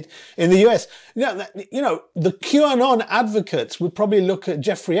originated in the US. The QAnon advocates would probably look at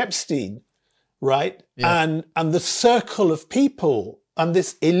Jeffrey Epstein, right? Yeah. And the circle of people and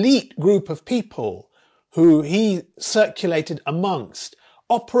this elite group of people who he circulated amongst,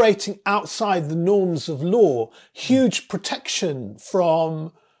 operating outside the norms of law, huge protection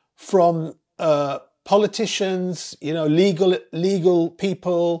from politicians, legal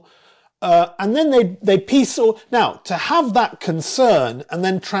people, and then they piece all. Now, to have that concern and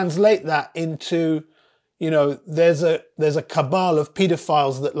then translate that into, there's a cabal of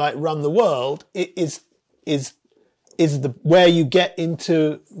pedophiles that run the world, it is where you get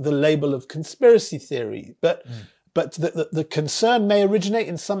into the label of conspiracy theory. But the concern may originate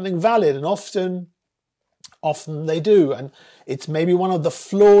in something valid, and often they do, and it's maybe one of the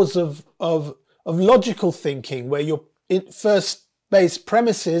flaws of logical thinking, where your first base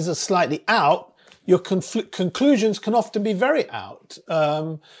premises are slightly out, your conclusions can often be very out,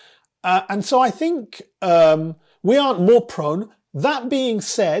 and so I think we aren't more prone. That being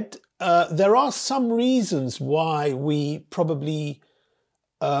said, there are some reasons why we probably.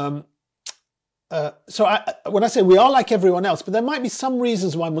 When I say we are like everyone else, but there might be some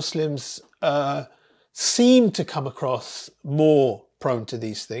reasons why Muslims seem to come across more prone to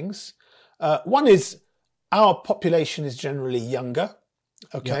these things. One is our population is generally younger,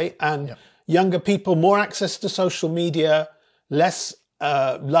 younger people, more access to social media, less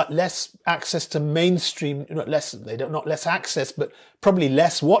access to mainstream, not less access, but probably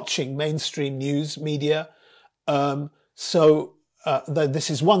less watching mainstream news media. This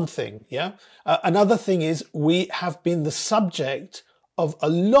is one thing, another thing is we have been the subject of a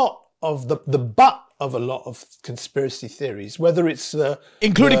lot of the butt of a lot of conspiracy theories, whether it's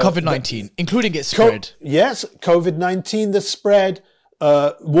including COVID-19, including its spread. Yes, COVID-19, the spread,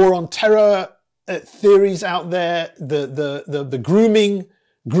 war on terror theories out there, the grooming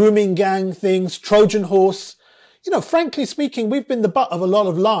gang things, Trojan horse. Frankly speaking, we've been the butt of a lot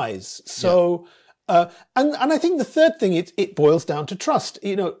of lies. So. And I think the third thing, it boils down to trust.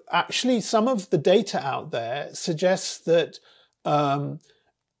 Actually, some of the data out there suggests that a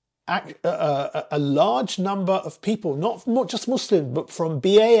large number of people, not just Muslims, but from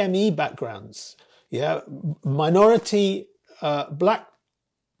BAME backgrounds, yeah, minority black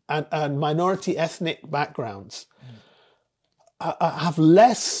and minority ethnic backgrounds have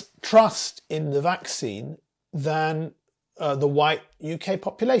less trust in the vaccine than the white UK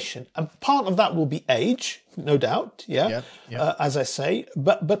population. And part of that will be age, no doubt, as I say,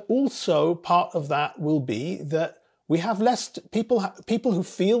 but also part of that will be that we have less people who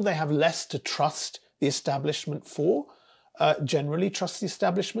feel they have less to trust the establishment for, generally trust the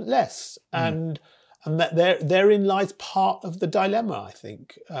establishment less. And that therein lies part of the dilemma, I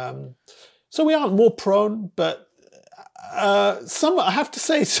think. So we aren't more prone, but I have to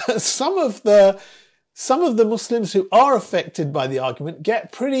say, some of the Muslims who are affected by the argument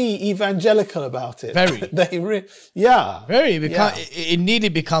get pretty evangelical about it. Very. Very. It nearly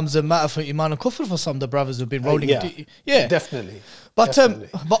becomes a matter for iman and kufr for some of the brothers who've been rolling. Definitely. But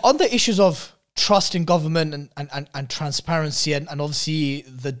on the issues of trust in government and transparency and obviously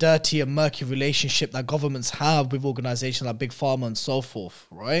the dirty and murky relationship that governments have with organizations like Big Pharma and so forth,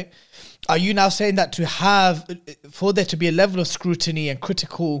 right? Are you now saying that for there to be a level of scrutiny and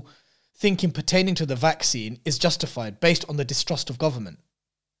critical thinking pertaining to the vaccine is justified based on the distrust of government?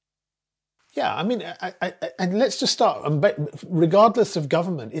 Yeah, I mean, and let's just start. Regardless of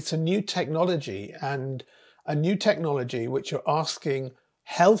government, it's a new technology, and a new technology which you're asking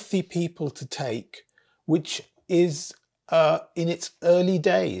healthy people to take, which is in its early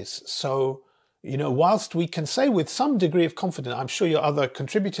days. So, whilst we can say with some degree of confidence, I'm sure your other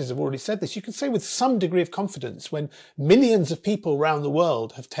contributors have already said this, you can say with some degree of confidence when millions of people around the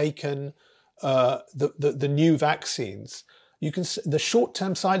world have taken the new vaccines, the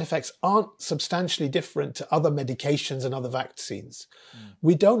short-term side effects aren't substantially different to other medications and other vaccines.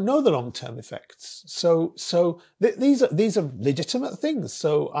 We don't know the long-term effects. So these are legitimate things.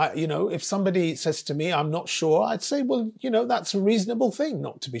 So if somebody says to me, I'm not sure, I'd say, well, that's a reasonable thing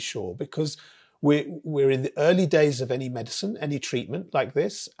not to be sure, because we're in the early days of any medicine, any treatment like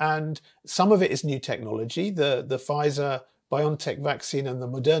this, and some of it is new technology. The Pfizer BioNTech vaccine and the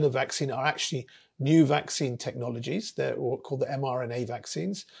Moderna vaccine are actually new vaccine technologies. They're called the mRNA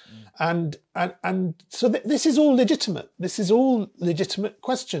vaccines. And so this is all legitimate. This is all legitimate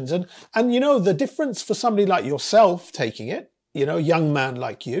questions. And the difference for somebody like yourself taking it, young man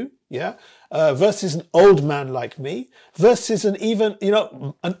like you, versus an old man like me, versus an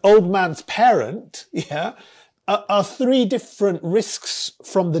old man's parent, are three different risks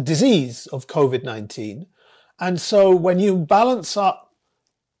from the disease of COVID-19. And so when you balance up,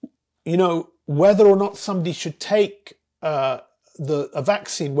 whether or not somebody should take a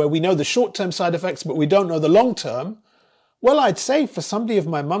vaccine where we know the short-term side effects, but we don't know the long-term, well, I'd say for somebody of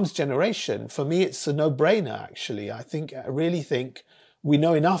my mum's generation, for me, it's a no-brainer, actually. I really think we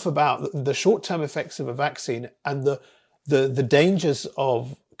know enough about the short-term effects of a vaccine and the dangers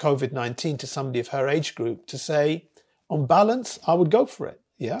of COVID-19 to somebody of her age group to say, on balance, I would go for it.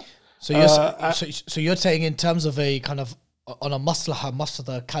 Yeah. So you're saying in terms of a kind of on a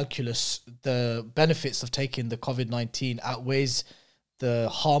maslaha calculus, the benefits of taking the COVID-19 outweighs the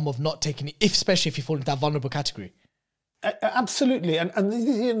harm of not taking it, especially if you fall into that vulnerable category. Absolutely, and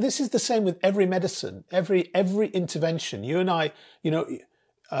this is the same with every medicine, every intervention. You and I,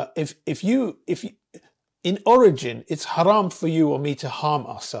 if you in origin, it's haram for you or me to harm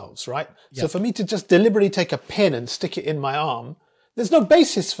ourselves, right? Yep. So for me to just deliberately take a pin and stick it in my arm, there's no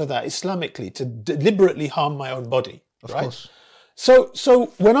basis for that Islamically to deliberately harm my own body. Of right? course.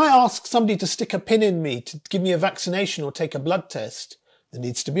 So when I ask somebody to stick a pin in me to give me a vaccination or take a blood test, there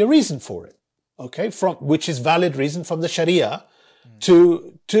needs to be a reason for it. Okay, which is valid reason from the Sharia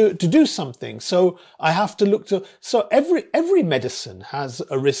to do something. So I have to look to. So every medicine has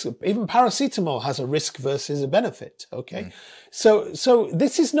a risk. Even paracetamol has a risk versus a benefit. Okay, so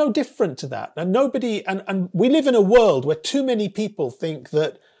this is no different to that. And nobody and we live in a world where too many people think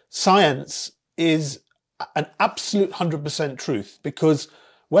that science is an absolute 100% truth, because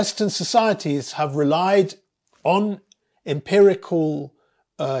Western societies have relied on empirical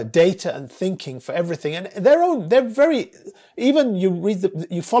data and thinking for everything, and they're very, even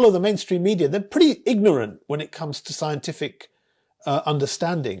you follow the mainstream media, they're pretty ignorant when it comes to scientific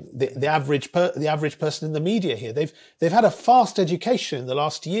understanding. The average person in the media here, they've had a fast education in the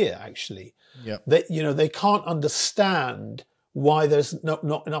last year, actually. Yeah. They can't understand why there's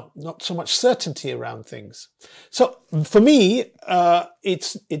not so much certainty around things. So for me,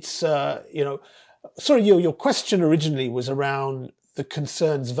 sorry, your question originally was around the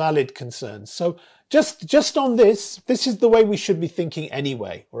concerns, valid concerns. So just on this is the way we should be thinking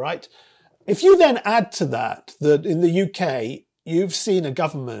anyway, right? If you then add to that in the UK, you've seen a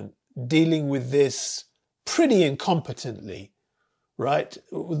government dealing with this pretty incompetently, right?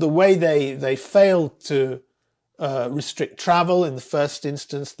 The way they failed to restrict travel in the first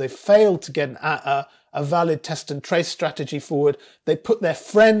instance, they failed to get a valid test and trace strategy forward. They put their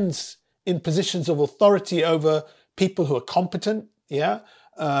friends in positions of authority over people who are competent. Yeah,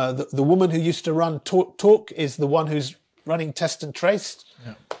 the woman who used to run Talk is the one who's running Test and Trace.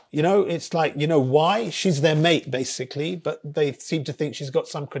 Yeah. You know, it's like, you know, why? She's their mate, basically, but they seem to think she's got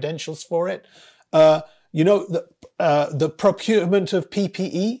some credentials for it. You know, the procurement of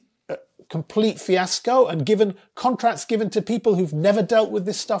PPE, complete fiasco, and contracts given to people who've never dealt with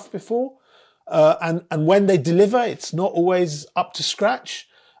this stuff before. And when they deliver, it's not always up to scratch.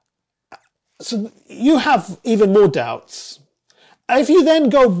 So you have even more doubts. If you then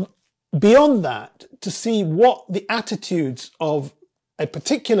go beyond that to see what the attitudes of a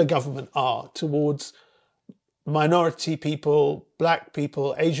particular government are towards minority people, black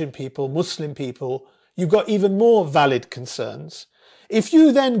people, Asian people, Muslim people, you've got even more valid concerns. If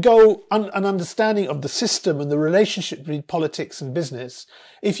you then go an understanding of the system and the relationship between politics and business,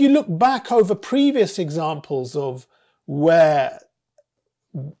 if you look back over previous examples of where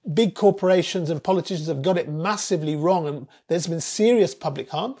big corporations and politicians have got it massively wrong and there's been serious public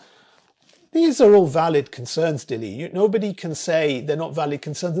harm, these are all valid concerns, Dilly. Nobody can say they're not valid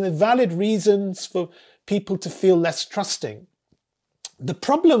concerns, and they're valid reasons for people to feel less trusting. The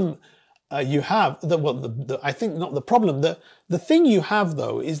problem you have, I think not the problem, the thing you have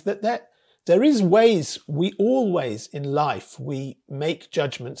though is that there is ways, we always in life, we make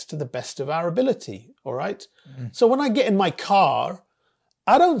judgments to the best of our ability, all right? Mm. So when I get in my car,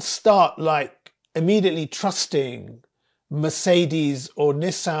 I don't start like immediately trusting Mercedes or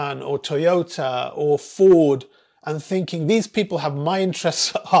Nissan or Toyota or Ford and thinking these people have my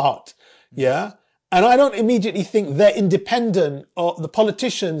interests at heart, yeah? And I don't immediately think they're independent, or the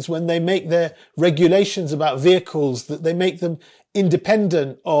politicians, when they make their regulations about vehicles, that they make them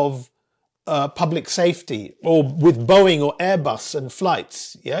independent of public safety, or with Boeing or Airbus and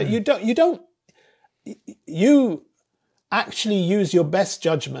flights. Yeah, you actually use your best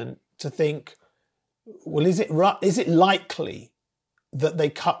judgment to think, well, is it likely that they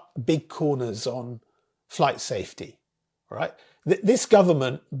cut big corners on flight safety? Right? This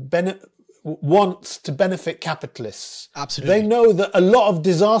government wants to benefit capitalists. Absolutely. They know that a lot of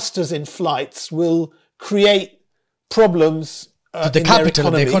disasters in flights will create problems to the capital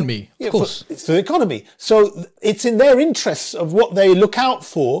and the economy, of course. For the economy. So it's in their interests of what they look out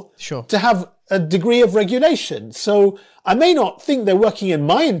for to have a degree of regulation. So I may not think they're working in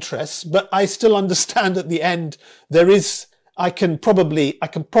my interests, but I still understand at the end I can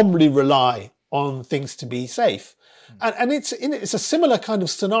probably rely on things to be safe. And it's a similar kind of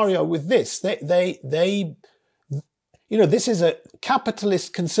scenario with this. They this is a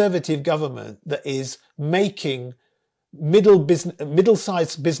capitalist conservative government that is making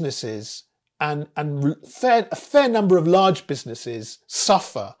middle-sized businesses and a fair number of large businesses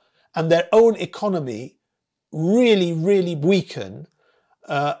suffer, and their own economy really, really weaken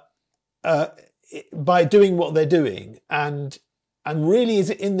by doing what they're doing. And really, is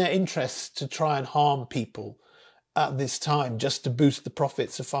it in their interests to try and harm people at this time just to boost the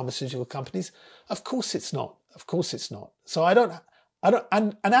profits of pharmaceutical companies? Of course it's not. Of course it's not. So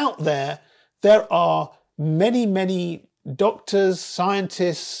and out there are many doctors,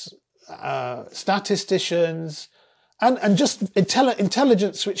 scientists, statisticians, and just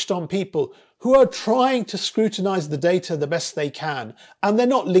intelligent switched on people who are trying to scrutinize the data the best they can. And they're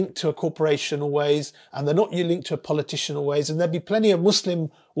not linked to a corporation always, and they're not linked to a politician always. And there'll be plenty of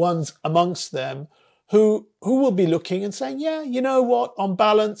Muslim ones amongst them who will be looking and saying, yeah, you know what, on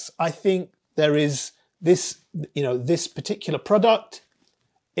balance, I think there is this particular product.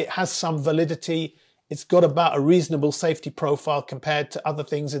 It has some validity. It's got about a reasonable safety profile compared to other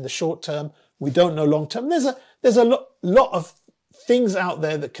things in the short term. We don't know long term. There's a lot of things out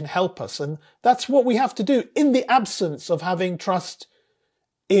there that can help us. And that's what we have to do in the absence of having trust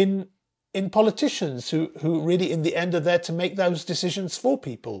in politicians who really in the end are there to make those decisions for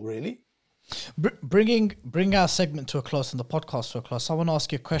people, really. Bring our segment to a close and the podcast to a close. I want to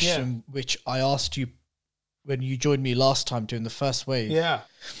ask you a question which I asked you when you joined me last time during the first wave. Yeah.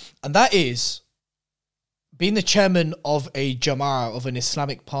 And that is, being the chairman of a Jama'ah, of an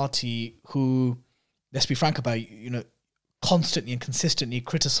Islamic party who, let's be frank about, constantly and consistently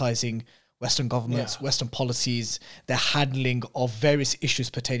criticizing Western governments, Western policies, their handling of various issues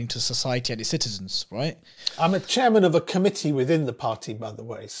pertaining to society and its citizens, right? I'm a chairman of a committee within the party, by the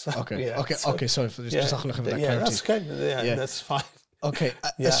way. So, okay, sorry for this. That's okay. Yeah, that's fine. Okay,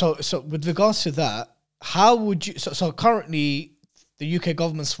 so with regards to that, how would you... So currently, the UK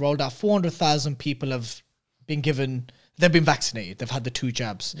government's rolled out 400,000 people have been given they've been vaccinated. They've had the 2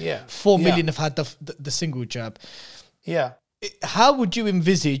 jabs. Yeah. 4 million have had the single jab. Yeah. How would you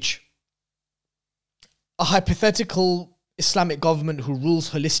envisage a hypothetical Islamic government who rules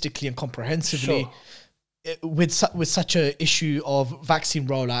holistically and comprehensively with such a issue of vaccine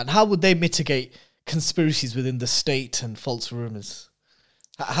rollout? And how would they mitigate conspiracies within the state and false rumors?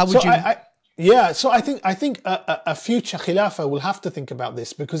 How would So I think a future Khilafah will have to think about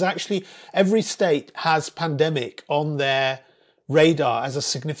this, because actually every state has pandemic on their radar as a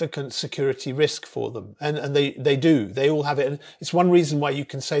significant security risk for them. And they all have it. And it's one reason why you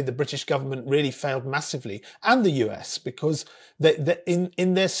can say the British government really failed massively, and the US, because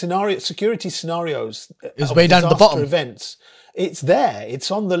in their security scenarios, it's way down at the bottom. Events, it's there, it's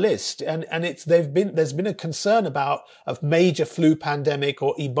on the list, and there's been a concern about a major flu but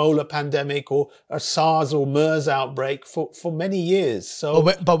Ebola pandemic or a SARS or MERS outbreak for many years. So,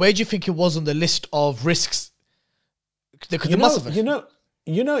 but where do you think it was on the list of risks? It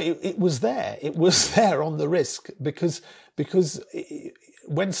was there. It was there on the risk because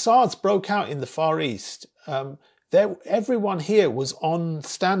when SARS broke out in the Far East, everyone here was on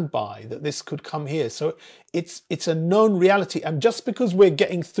standby that this could come here. So it's a known reality. And just because we're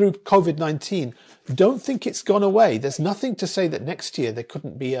getting through COVID-19, don't think it's gone away. There's nothing to say that next year there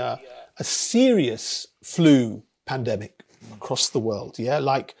couldn't be a serious flu pandemic across the world. Yeah,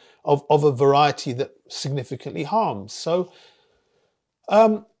 like of a variety that significantly harms. So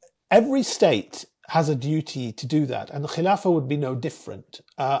every state has a duty to do that, and the Khilafah would be no different.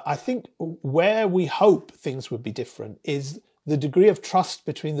 I think where we hope things would be different is the degree of trust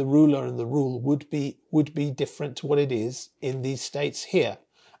between the ruler and the rule would be different to what it is in these states here,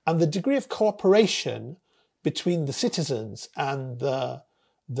 and the degree of cooperation between the citizens and the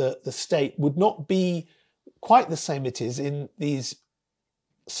state would not be quite the same it is in these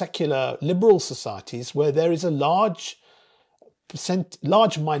secular liberal societies, where there is a large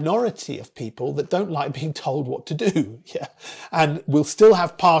minority of people that don't like being told what to do, and will still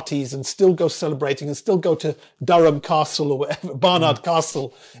have parties and still go celebrating and still go to Durham Castle or whatever, Barnard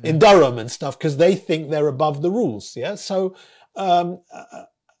Castle in Durham and stuff, because they think they're above the rules. So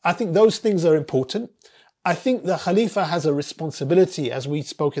I think those things are important. I think the Khalifa has a responsibility, as we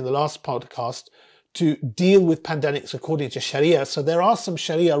spoke in the last podcast, to deal with pandemics according to Sharia. So there are some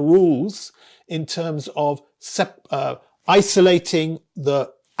Sharia rules in terms of isolating the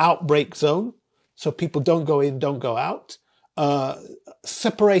outbreak zone, so people don't go in, don't go out,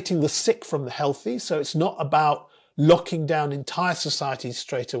 separating the sick from the healthy. So it's not about locking down entire societies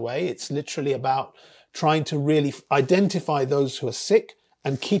straight away. It's literally about trying to really identify those who are sick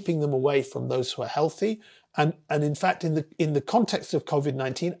and keeping them away from those who are healthy. And in fact, in the context of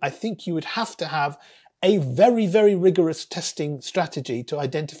COVID-19, I think you would have to have a very, very rigorous testing strategy to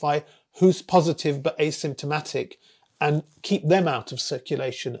identify who's positive but asymptomatic and keep them out of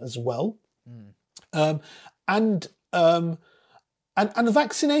circulation as well. And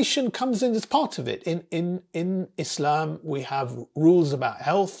vaccination comes in as part of it. In Islam, we have rules about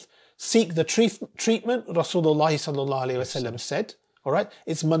health. Seek the treatment, Rasulullah sallallahu alaihi wasallam said. All right,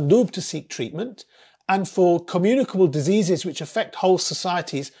 it's mandub to seek treatment. And for communicable diseases which affect whole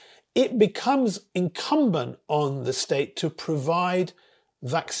societies, it becomes incumbent on the state to provide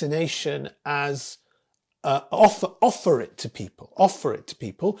vaccination as offer it to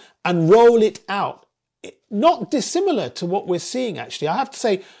people and roll it out. Not dissimilar to what we're seeing, actually. I have to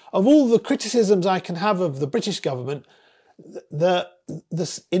say, of all the criticisms I can have of the British government,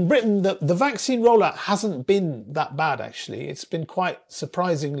 in Britain, the vaccine rollout hasn't been that bad, actually. It's been quite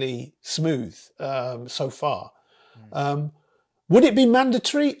surprisingly smooth so far. Would it be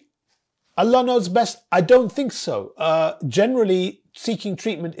mandatory? Allah knows best. I don't think so. Generally, seeking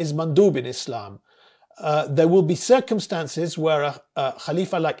treatment is mandub in Islam. There will be circumstances where a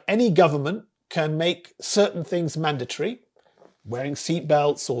Khalifa, like any government, can make certain things mandatory, wearing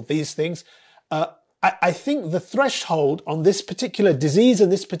seatbelts or these things. I think the threshold on this particular disease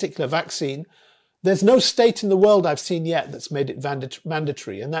and this particular vaccine, there's no state in the world I've seen yet that's made it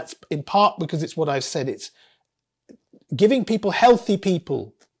mandatory. And that's in part because it's what I've said. It's giving healthy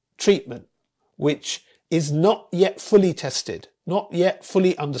people, treatment, which is not yet fully tested, not yet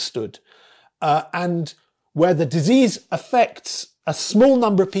fully understood. And where the disease affects a small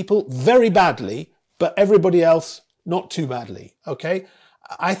number of people very badly, but everybody else not too badly. Okay?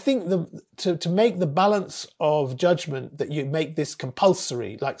 I think to make the balance of judgment that you make this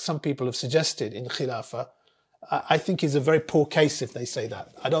compulsory, like some people have suggested in Khilafah, I think is a very poor case if they say that.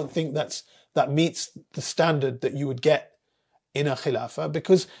 I don't think that meets the standard that you would get in a Khilafah,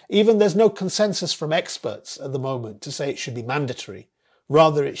 because even there's no consensus from experts at the moment to say it should be mandatory.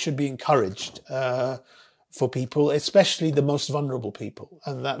 Rather, it should be encouraged. for people, especially the most vulnerable people.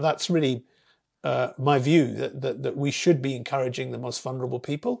 And that's really my view, that we should be encouraging the most vulnerable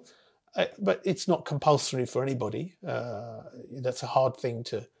people. But it's not compulsory for anybody. That's a hard thing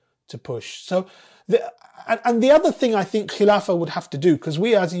to push. So, the other thing I think Khilafah would have to do, because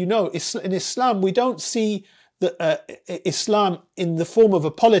we, as you know, in Islam, we don't see Islam in the form of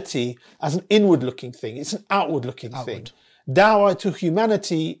a polity as an inward-looking thing. It's an outward-looking thing. Dawah to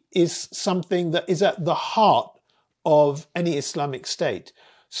humanity is something that is at the heart of any Islamic state.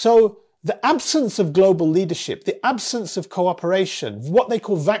 So the absence of global leadership, the absence of cooperation, what they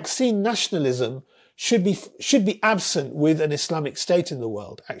call vaccine nationalism, should be absent with an Islamic state in the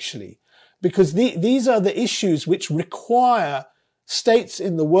world, actually. Because these are the issues which require states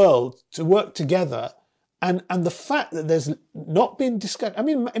in the world to work together. And the fact that there's not been discussed, I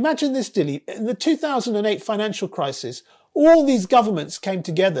mean, imagine this, Dilly. In the 2008 financial crisis, all these governments came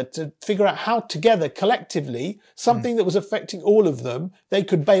together to figure out how together, collectively, something that was affecting all of them, they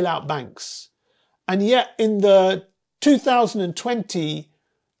could bail out banks. And yet in the 2020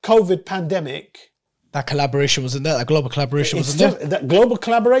 COVID pandemic, that collaboration wasn't there. That global collaboration wasn't there. That global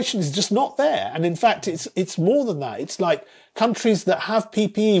collaboration is just not there. And in fact, it's more than that. It's like countries that have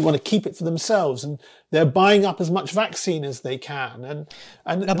PPE want to keep it for themselves, and they're buying up as much vaccine as they can.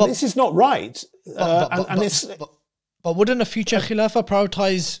 And this is not right. But wouldn't a future Khilafah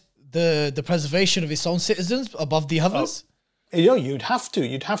prioritize the preservation of its own citizens above the others? You'd have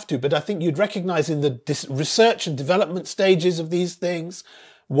to. But I think you'd recognize in the research and development stages of these things,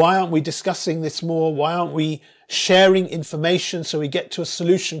 why aren't we discussing this more? Why aren't we sharing information so we get to a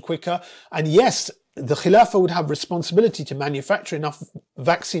solution quicker? And yes, the Khilafah would have responsibility to manufacture enough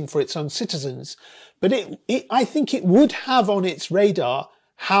vaccine for its own citizens. But I think it would have on its radar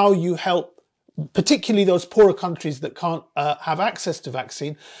how you help, particularly those poorer countries that can't have access to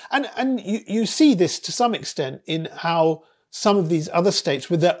vaccine. And you see this to some extent in how some of these other states,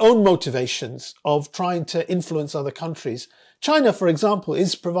 with their own motivations of trying to influence other countries. China, for example,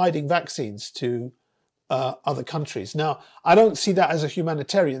 is providing vaccines to other countries. Now, I don't see that as a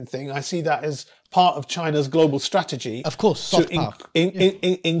humanitarian thing. I see that as part of China's global strategy. Of course, soft power.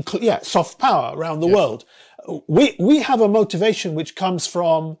 Soft power around the world. We have a motivation which comes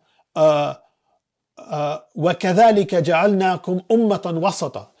from وَكَذَلِكَ جَعَلْنَاكُمْ أُمَّةً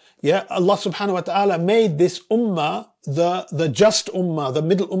وَسَطًا. Yeah, Allah subhanahu wa ta'ala made this ummah the just ummah, the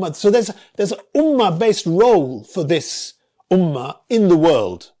middle ummah. So there's an ummah-based role for this ummah in the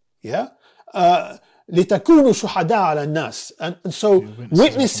world. Yeah. لِتَكُونُوا شُهَدَاءَ عَلَى النَّاسِ. And so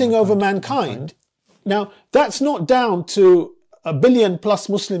witnessing over mankind. Now, that's not down to 1 billion plus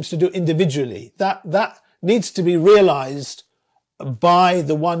Muslims to do individually. That needs to be realized by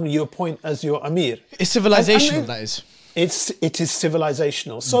the one you appoint as your Amir. It's civilizational, that is. It is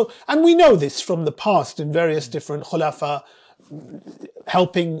civilizational. So, and we know this from the past in various different khulafa,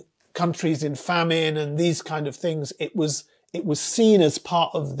 helping countries in famine and these kind of things. It was seen as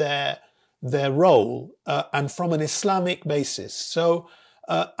part of their role, and from an Islamic basis. So,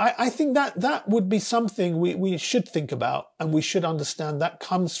 I think that would be something we should think about, and we should understand that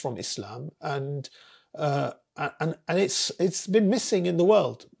comes from Islam, and it's been missing in the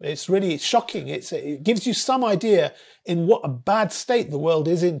world. It's really shocking. It gives you some idea in what a bad state the world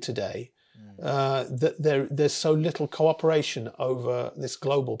is in today, that there's so little cooperation over this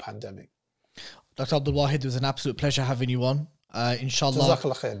global pandemic. Dr. Abdul Wahid, it was an absolute pleasure having you on. Inshallah,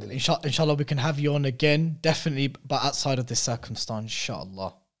 inshallah, we can have you on again, definitely, but outside of this circumstance,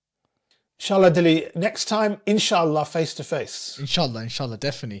 inshallah. Inshallah, Dilly, next time, inshallah, face to face. Inshallah,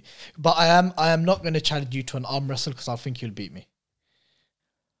 definitely. But I am not going to challenge you to an arm wrestle because I think you'll beat me.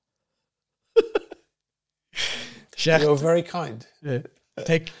 Sheikh, you're very kind. Yeah.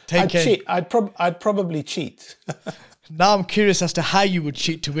 I'd probably cheat. Now I'm curious as to how you would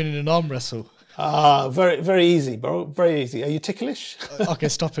cheat to win in an arm wrestle. Very, very easy, bro. Very easy. Are you ticklish? Okay,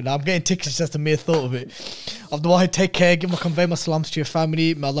 stop it now. I'm getting ticklish just the mere thought of it. Abdul Wahid, take care. Convey my salams to your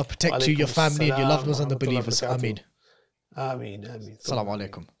family. May Allah protect you, your family, and your loved ones and the believers. Ameen. Ameen. Assalamu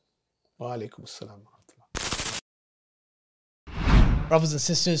alaikum. Wa alaikum assalam. Brothers and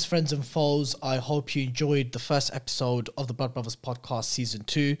sisters, friends and foes, I hope you enjoyed the first episode of the Blood Brothers Podcast Season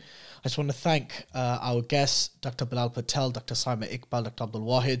 2. I just want to thank our guests, Dr. Bilal Patel, Dr. Saima Iqbal, Dr. Abdul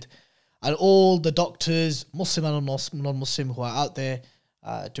Wahid, and all the doctors, Muslim and non-Muslim, who are out there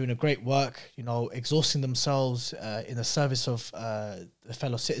doing a great work, exhausting themselves in the service of the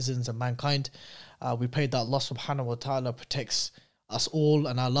fellow citizens and mankind. We pray that Allah subhanahu wa ta'ala protects us all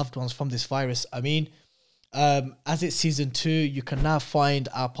and our loved ones from this virus. Ameen. As it's Season 2, you can now find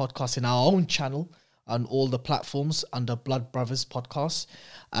our podcast in our own channel on all the platforms under Blood Brothers Podcast.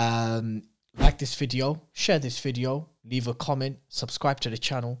 Like this video, share this video, leave a comment, subscribe to the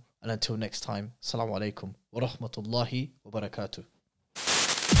channel, and until next time, Assalamu alaikum wa rahmatullahi wa barakatuh.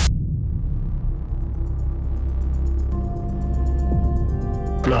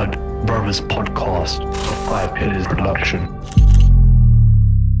 Blood Brothers Podcast, a 5 Pillars production.